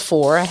of the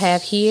 4 I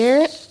have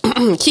here,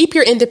 keep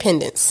your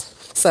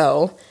independence.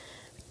 So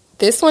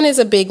this one is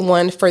a big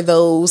one for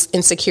those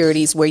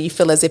insecurities where you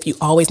feel as if you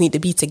always need to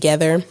be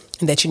together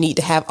and that you need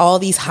to have all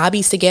these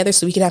hobbies together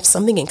so we can have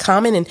something in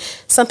common and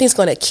something's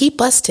going to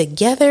keep us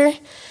together.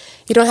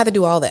 You don't have to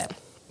do all that.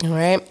 All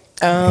right.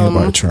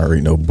 Nobody trying to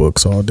read no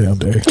books all damn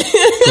day.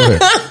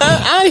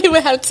 I don't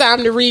even have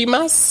time to read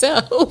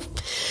myself.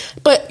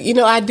 But,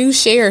 I do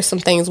share some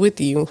things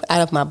with you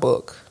out of my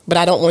book. But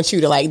I don't want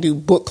you to do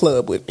book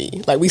club with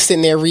me. Like we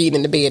sitting there reading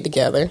in the bed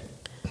together.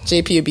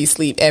 JP will be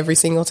asleep every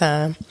single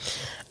time.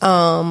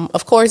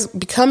 Of course,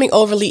 becoming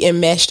overly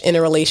enmeshed in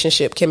a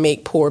relationship can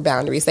make poor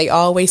boundaries. They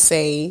always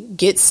say,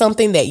 get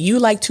something that you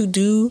like to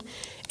do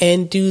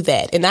and do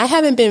that. And I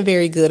haven't been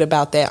very good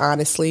about that,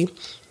 honestly.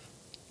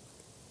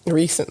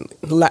 recently,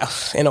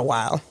 in a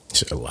while.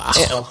 Wow.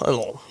 In a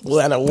How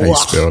you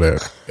spell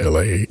that?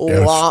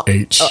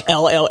 LAFH.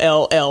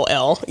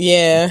 LLLLL.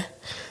 Yeah.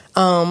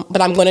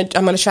 But I'm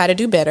gonna try to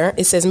do better.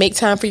 It says make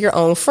time for your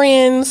own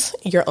friends,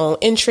 your own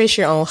interests,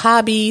 your own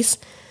hobbies.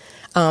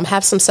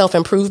 Have some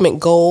self-improvement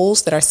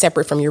goals that are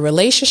separate from your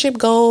relationship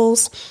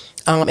goals,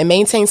 and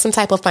maintain some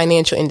type of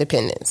financial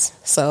independence.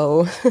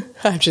 So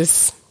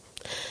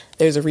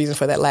there's a reason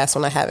for that last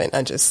one. I haven't.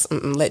 I just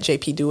let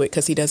JP do it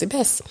because he does it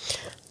best.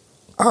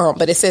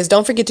 But it says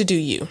don't forget to do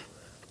you.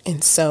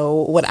 And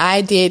so what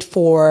I did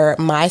for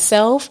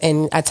myself,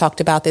 and I talked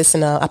about this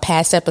in a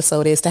past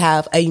episode, is to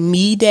have a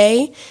me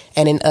day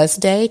and an us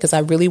day, because I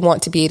really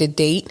want to be able to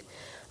date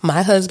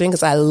my husband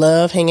because I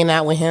love hanging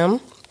out with him.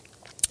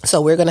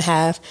 So we're going to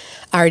have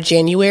our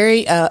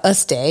January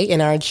us day and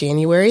our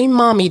January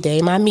mommy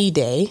day, my me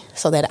day,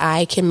 so that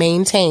I can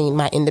maintain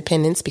my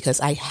independence because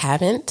I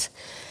haven't.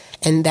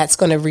 And that's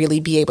going to really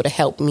be able to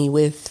help me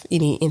with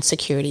any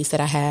insecurities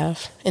that I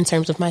have in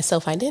terms of my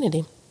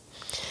self-identity.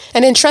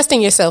 And then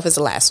trusting yourself is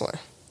the last one.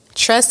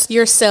 Trust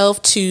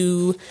yourself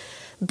to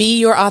be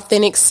your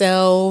authentic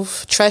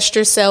self. Trust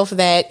yourself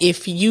that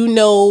if you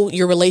know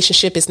your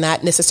relationship is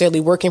not necessarily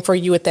working for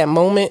you at that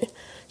moment,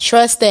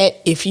 trust that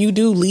if you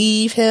do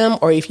leave him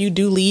or if you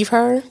do leave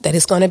her, that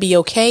it's going to be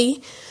okay,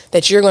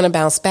 that you're going to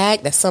bounce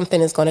back, that something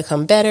is going to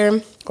come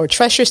better. Or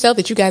trust yourself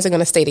that you guys are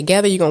going to stay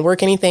together. You're going to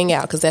work anything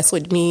out, because that's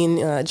what me and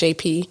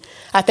JP,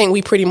 I think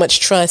we pretty much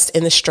trust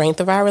in the strength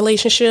of our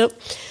relationship.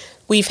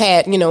 We've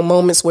had,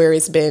 moments where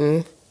it's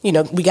been, we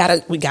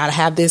gotta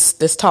have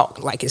this talk.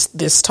 Like it's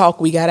this talk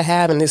we gotta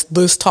have, and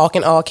this talk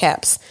in all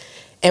caps.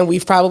 And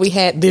we've probably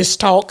had this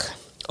talk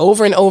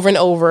over and over and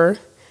over.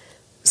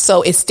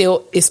 So it's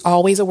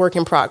always a work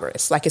in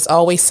progress. Like it's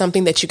always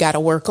something that you got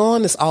to work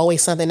on. It's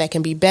always something that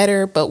can be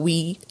better, but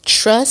we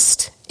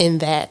trust in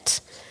that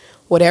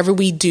whatever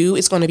we do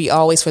is going to be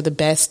always for the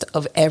best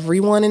of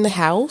everyone in the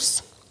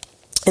house.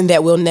 And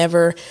that we'll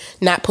never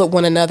not put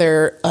one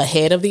another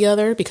ahead of the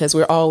other, because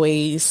we're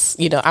always,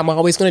 I'm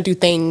always going to do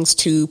things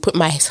to put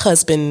my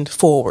husband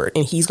forward,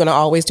 and he's going to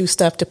always do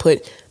stuff to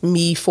put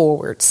me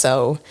forward.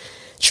 So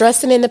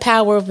trusting in the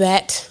power of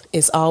that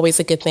is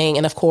always a good thing.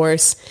 And of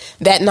course,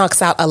 that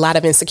knocks out a lot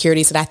of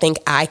insecurities that I think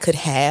I could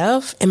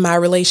have in my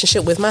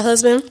relationship with my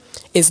husband,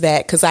 is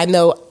that because I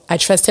know I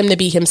trust him to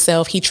be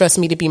himself. He trusts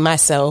me to be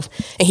myself,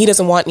 and he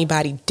doesn't want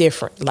anybody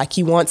different. Like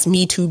he wants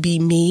me to be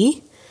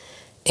me.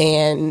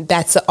 And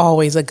that's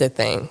always a good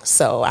thing.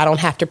 So I don't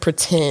have to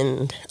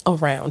pretend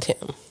around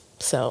him.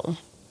 So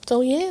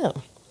yeah.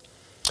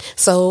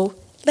 So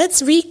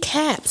let's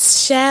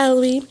recap,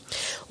 shall we?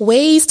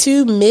 Ways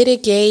to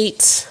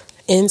mitigate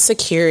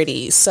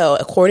insecurities. So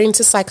according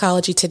to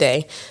Psychology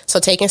Today, so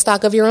taking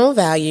stock of your own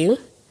value,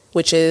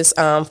 which is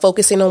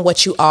focusing on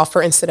what you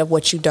offer instead of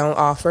what you don't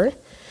offer.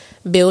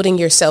 Building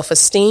your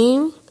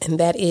self-esteem, and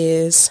that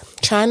is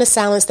trying to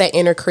silence that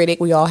inner critic.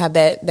 We all have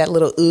that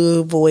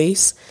little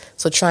voice.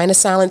 So trying to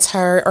silence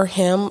her or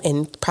him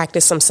and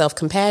practice some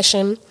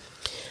self-compassion.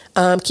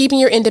 Keeping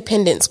your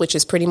independence, which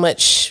is pretty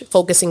much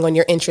focusing on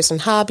your interests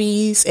and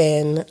hobbies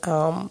and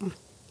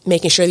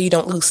making sure that you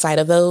don't lose sight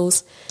of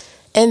those.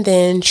 And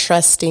then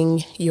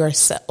trusting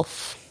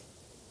yourself.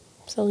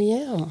 So,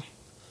 yeah.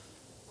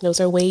 Those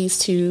are ways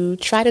to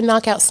try to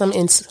knock out some,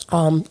 there's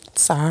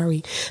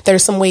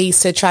some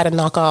ways to try to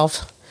knock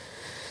off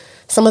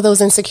some of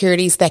those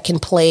insecurities that can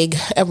plague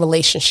a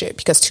relationship,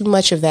 because too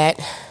much of that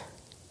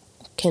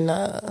can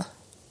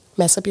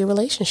mess up your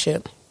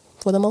relationship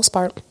for the most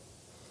part.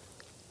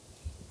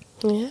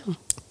 Yeah.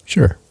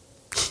 Sure.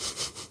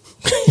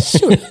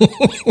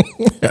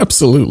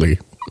 Absolutely.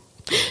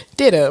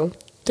 Ditto.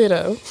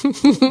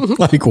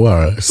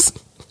 Likewise.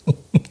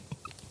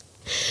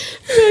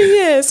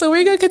 So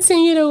we're going to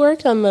continue to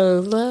work on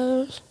those,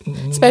 love.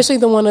 Especially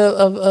the one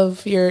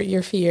of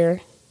your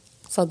fear.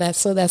 So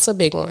that's a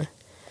big one.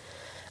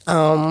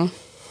 Yeah,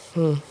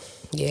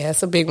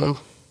 it's a big one.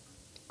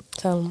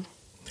 So,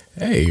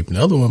 hey,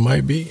 another one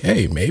might be,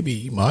 hey,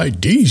 maybe my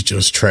D's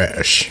just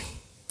trash.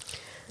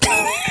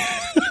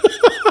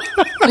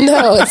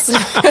 No, it's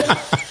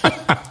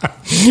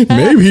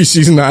maybe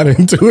she's not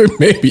into it.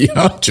 Maybe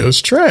I'm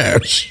just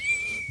trash.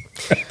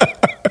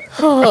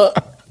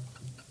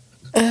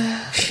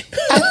 I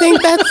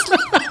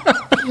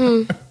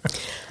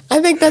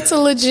think that's a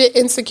legit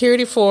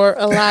insecurity for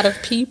a lot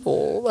of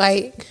people.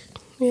 Like,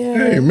 yeah,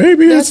 hey,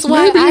 maybe it's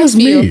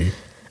me.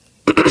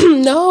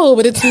 No,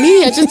 but it's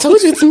me. I just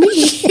told you it's me.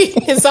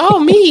 It's all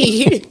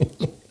me.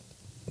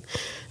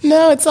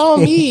 No, it's all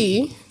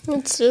me.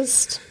 It's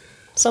just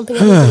something I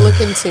need to look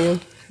into.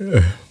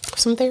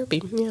 Some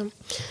therapy.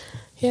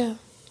 Yeah.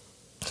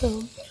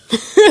 So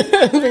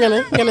we're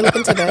gonna look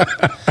into that.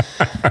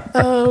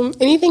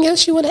 Anything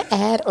else you want to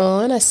add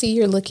on? I see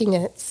you're looking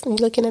at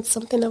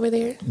something over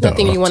there.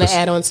 Nothing you want to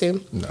add on to?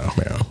 No,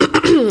 ma'am.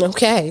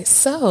 Okay,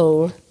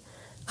 so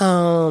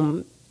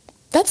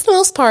that's the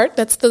most part.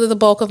 That's the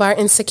bulk of our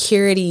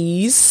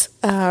insecurities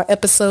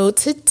episode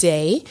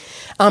today.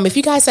 If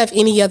you guys have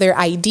any other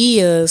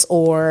ideas,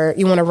 or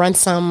you want to run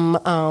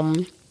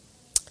some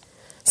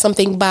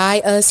something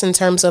by us in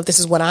terms of this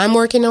is what I'm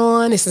working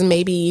on, this is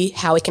maybe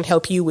how it can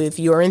help you with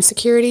your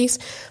insecurities,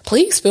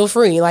 please feel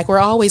free. Like, we're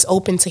always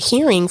open to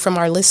hearing from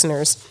our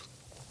listeners.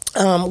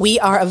 We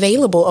are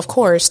available, of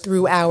course,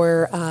 through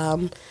our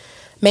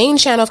main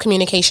channel of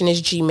communication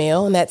is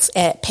Gmail, and that's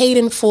at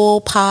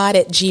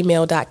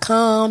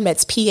paidinfullpod@gmail.com.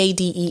 That's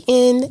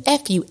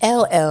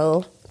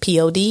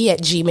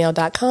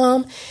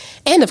paidinfullpod@gmail.com.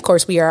 And of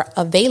course, we are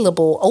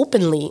available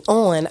openly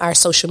on our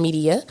social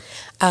media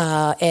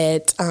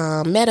at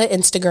Meta,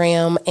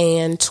 Instagram,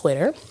 and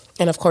Twitter.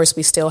 And of course,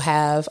 we still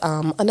have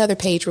another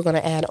page we're going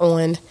to add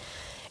on.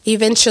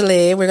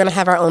 Eventually, we're going to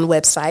have our own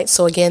website.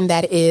 So again,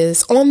 that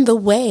is on the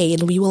way,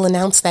 and we will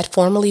announce that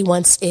formally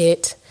once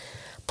it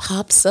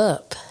pops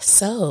up.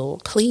 So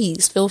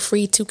please feel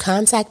free to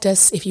contact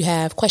us if you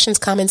have questions,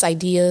 comments,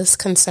 ideas,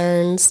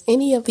 concerns,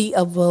 any of the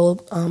above,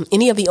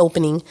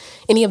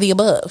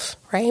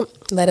 right?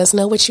 Let us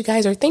know what you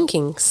guys are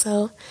thinking.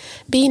 So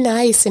be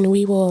nice and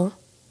we will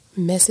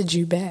message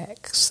you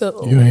back.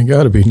 So you ain't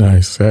got to be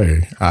nice.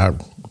 Hey,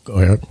 go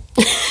ahead.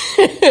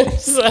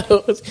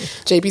 So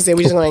JP said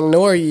we're just going to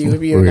ignore you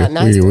if you're not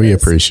nice to us. We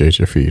appreciate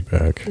your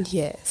feedback.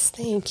 Yes,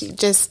 thank you.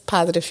 Just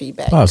positive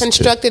feedback.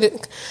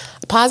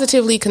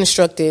 Positively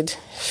constructed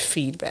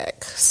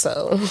feedback.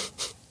 So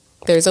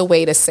there's a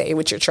way to say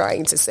what you're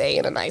trying to say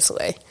in a nice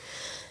way.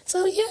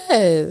 So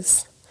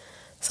yes.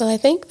 So I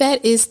think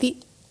that is the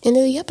end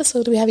of the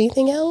episode. Do we have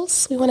anything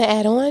else we want to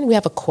add on? We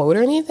have a quote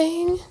or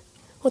anything?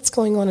 What's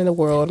going on in the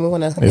world? We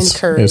want to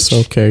encourage. It's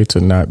okay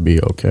to not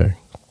be okay.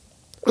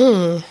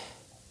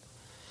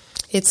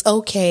 It's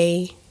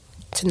okay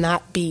to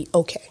not be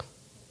okay.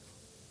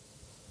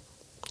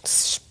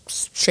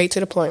 Straight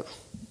to the point.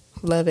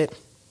 Love it.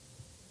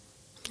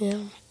 Yeah.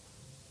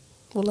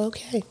 Well,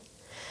 okay.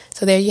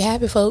 So there you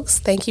have it, folks.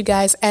 Thank you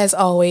guys, as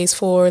always,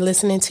 for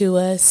listening to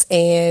us.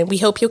 And we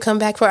hope you'll come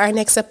back for our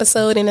next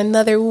episode in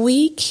another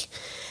week.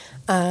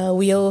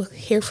 We'll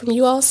hear from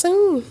you all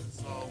soon.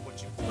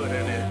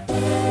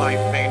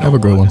 Have a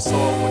good one.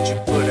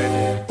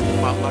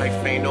 My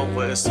life ain't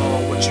over, it's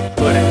all what you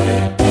put in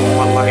it.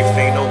 My life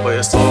ain't over,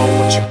 it's all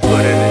what you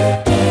put in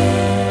it.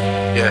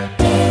 Yeah.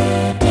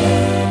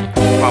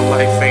 My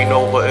life ain't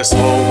over, it's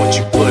all what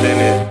you put in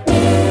it.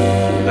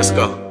 Let's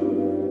go.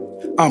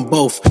 I'm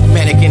both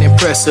manic and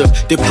impressive.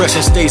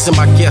 Depression stays in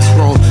my guest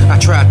room. I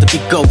tried to be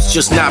ghost,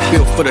 just not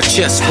built for the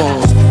chest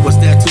wounds. Was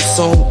that too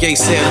soon? Gay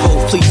said,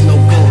 ho, please no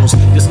goons.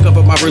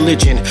 Discovered my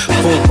religion,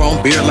 full grown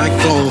beer like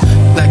boom.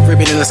 Black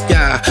ribbon in the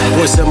sky,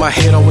 voice in my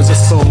head always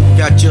assumed.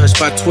 Got judged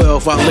by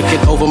 12 while looking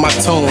over my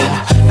tomb.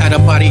 Out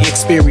of body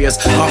experience,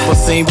 off of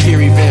same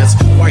peer events.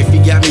 Wifey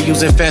got me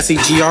using fancy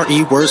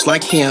GRE words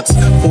like hints.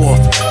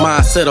 Fourth,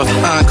 mindset of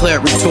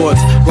ironclad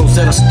retorts.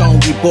 Rosetta Stone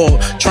reborn,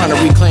 trying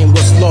to reclaim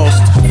what's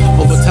lost.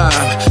 Over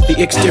time, the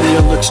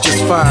exterior looks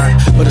just fine,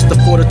 but it's the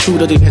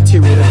fortitude of the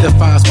interior that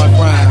defines my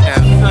grind.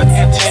 Have good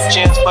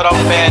intentions, but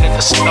I'm bad at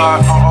the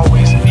start. I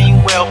always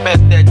mean well, bet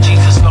that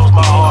Jesus knows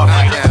my heart.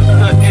 I have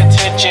good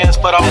intentions,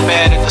 but I'm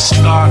bad at the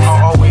start.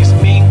 I always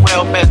mean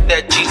well, bet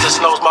that Jesus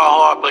knows my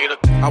heart.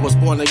 I was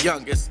born the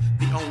youngest,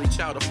 the only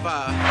child of 5.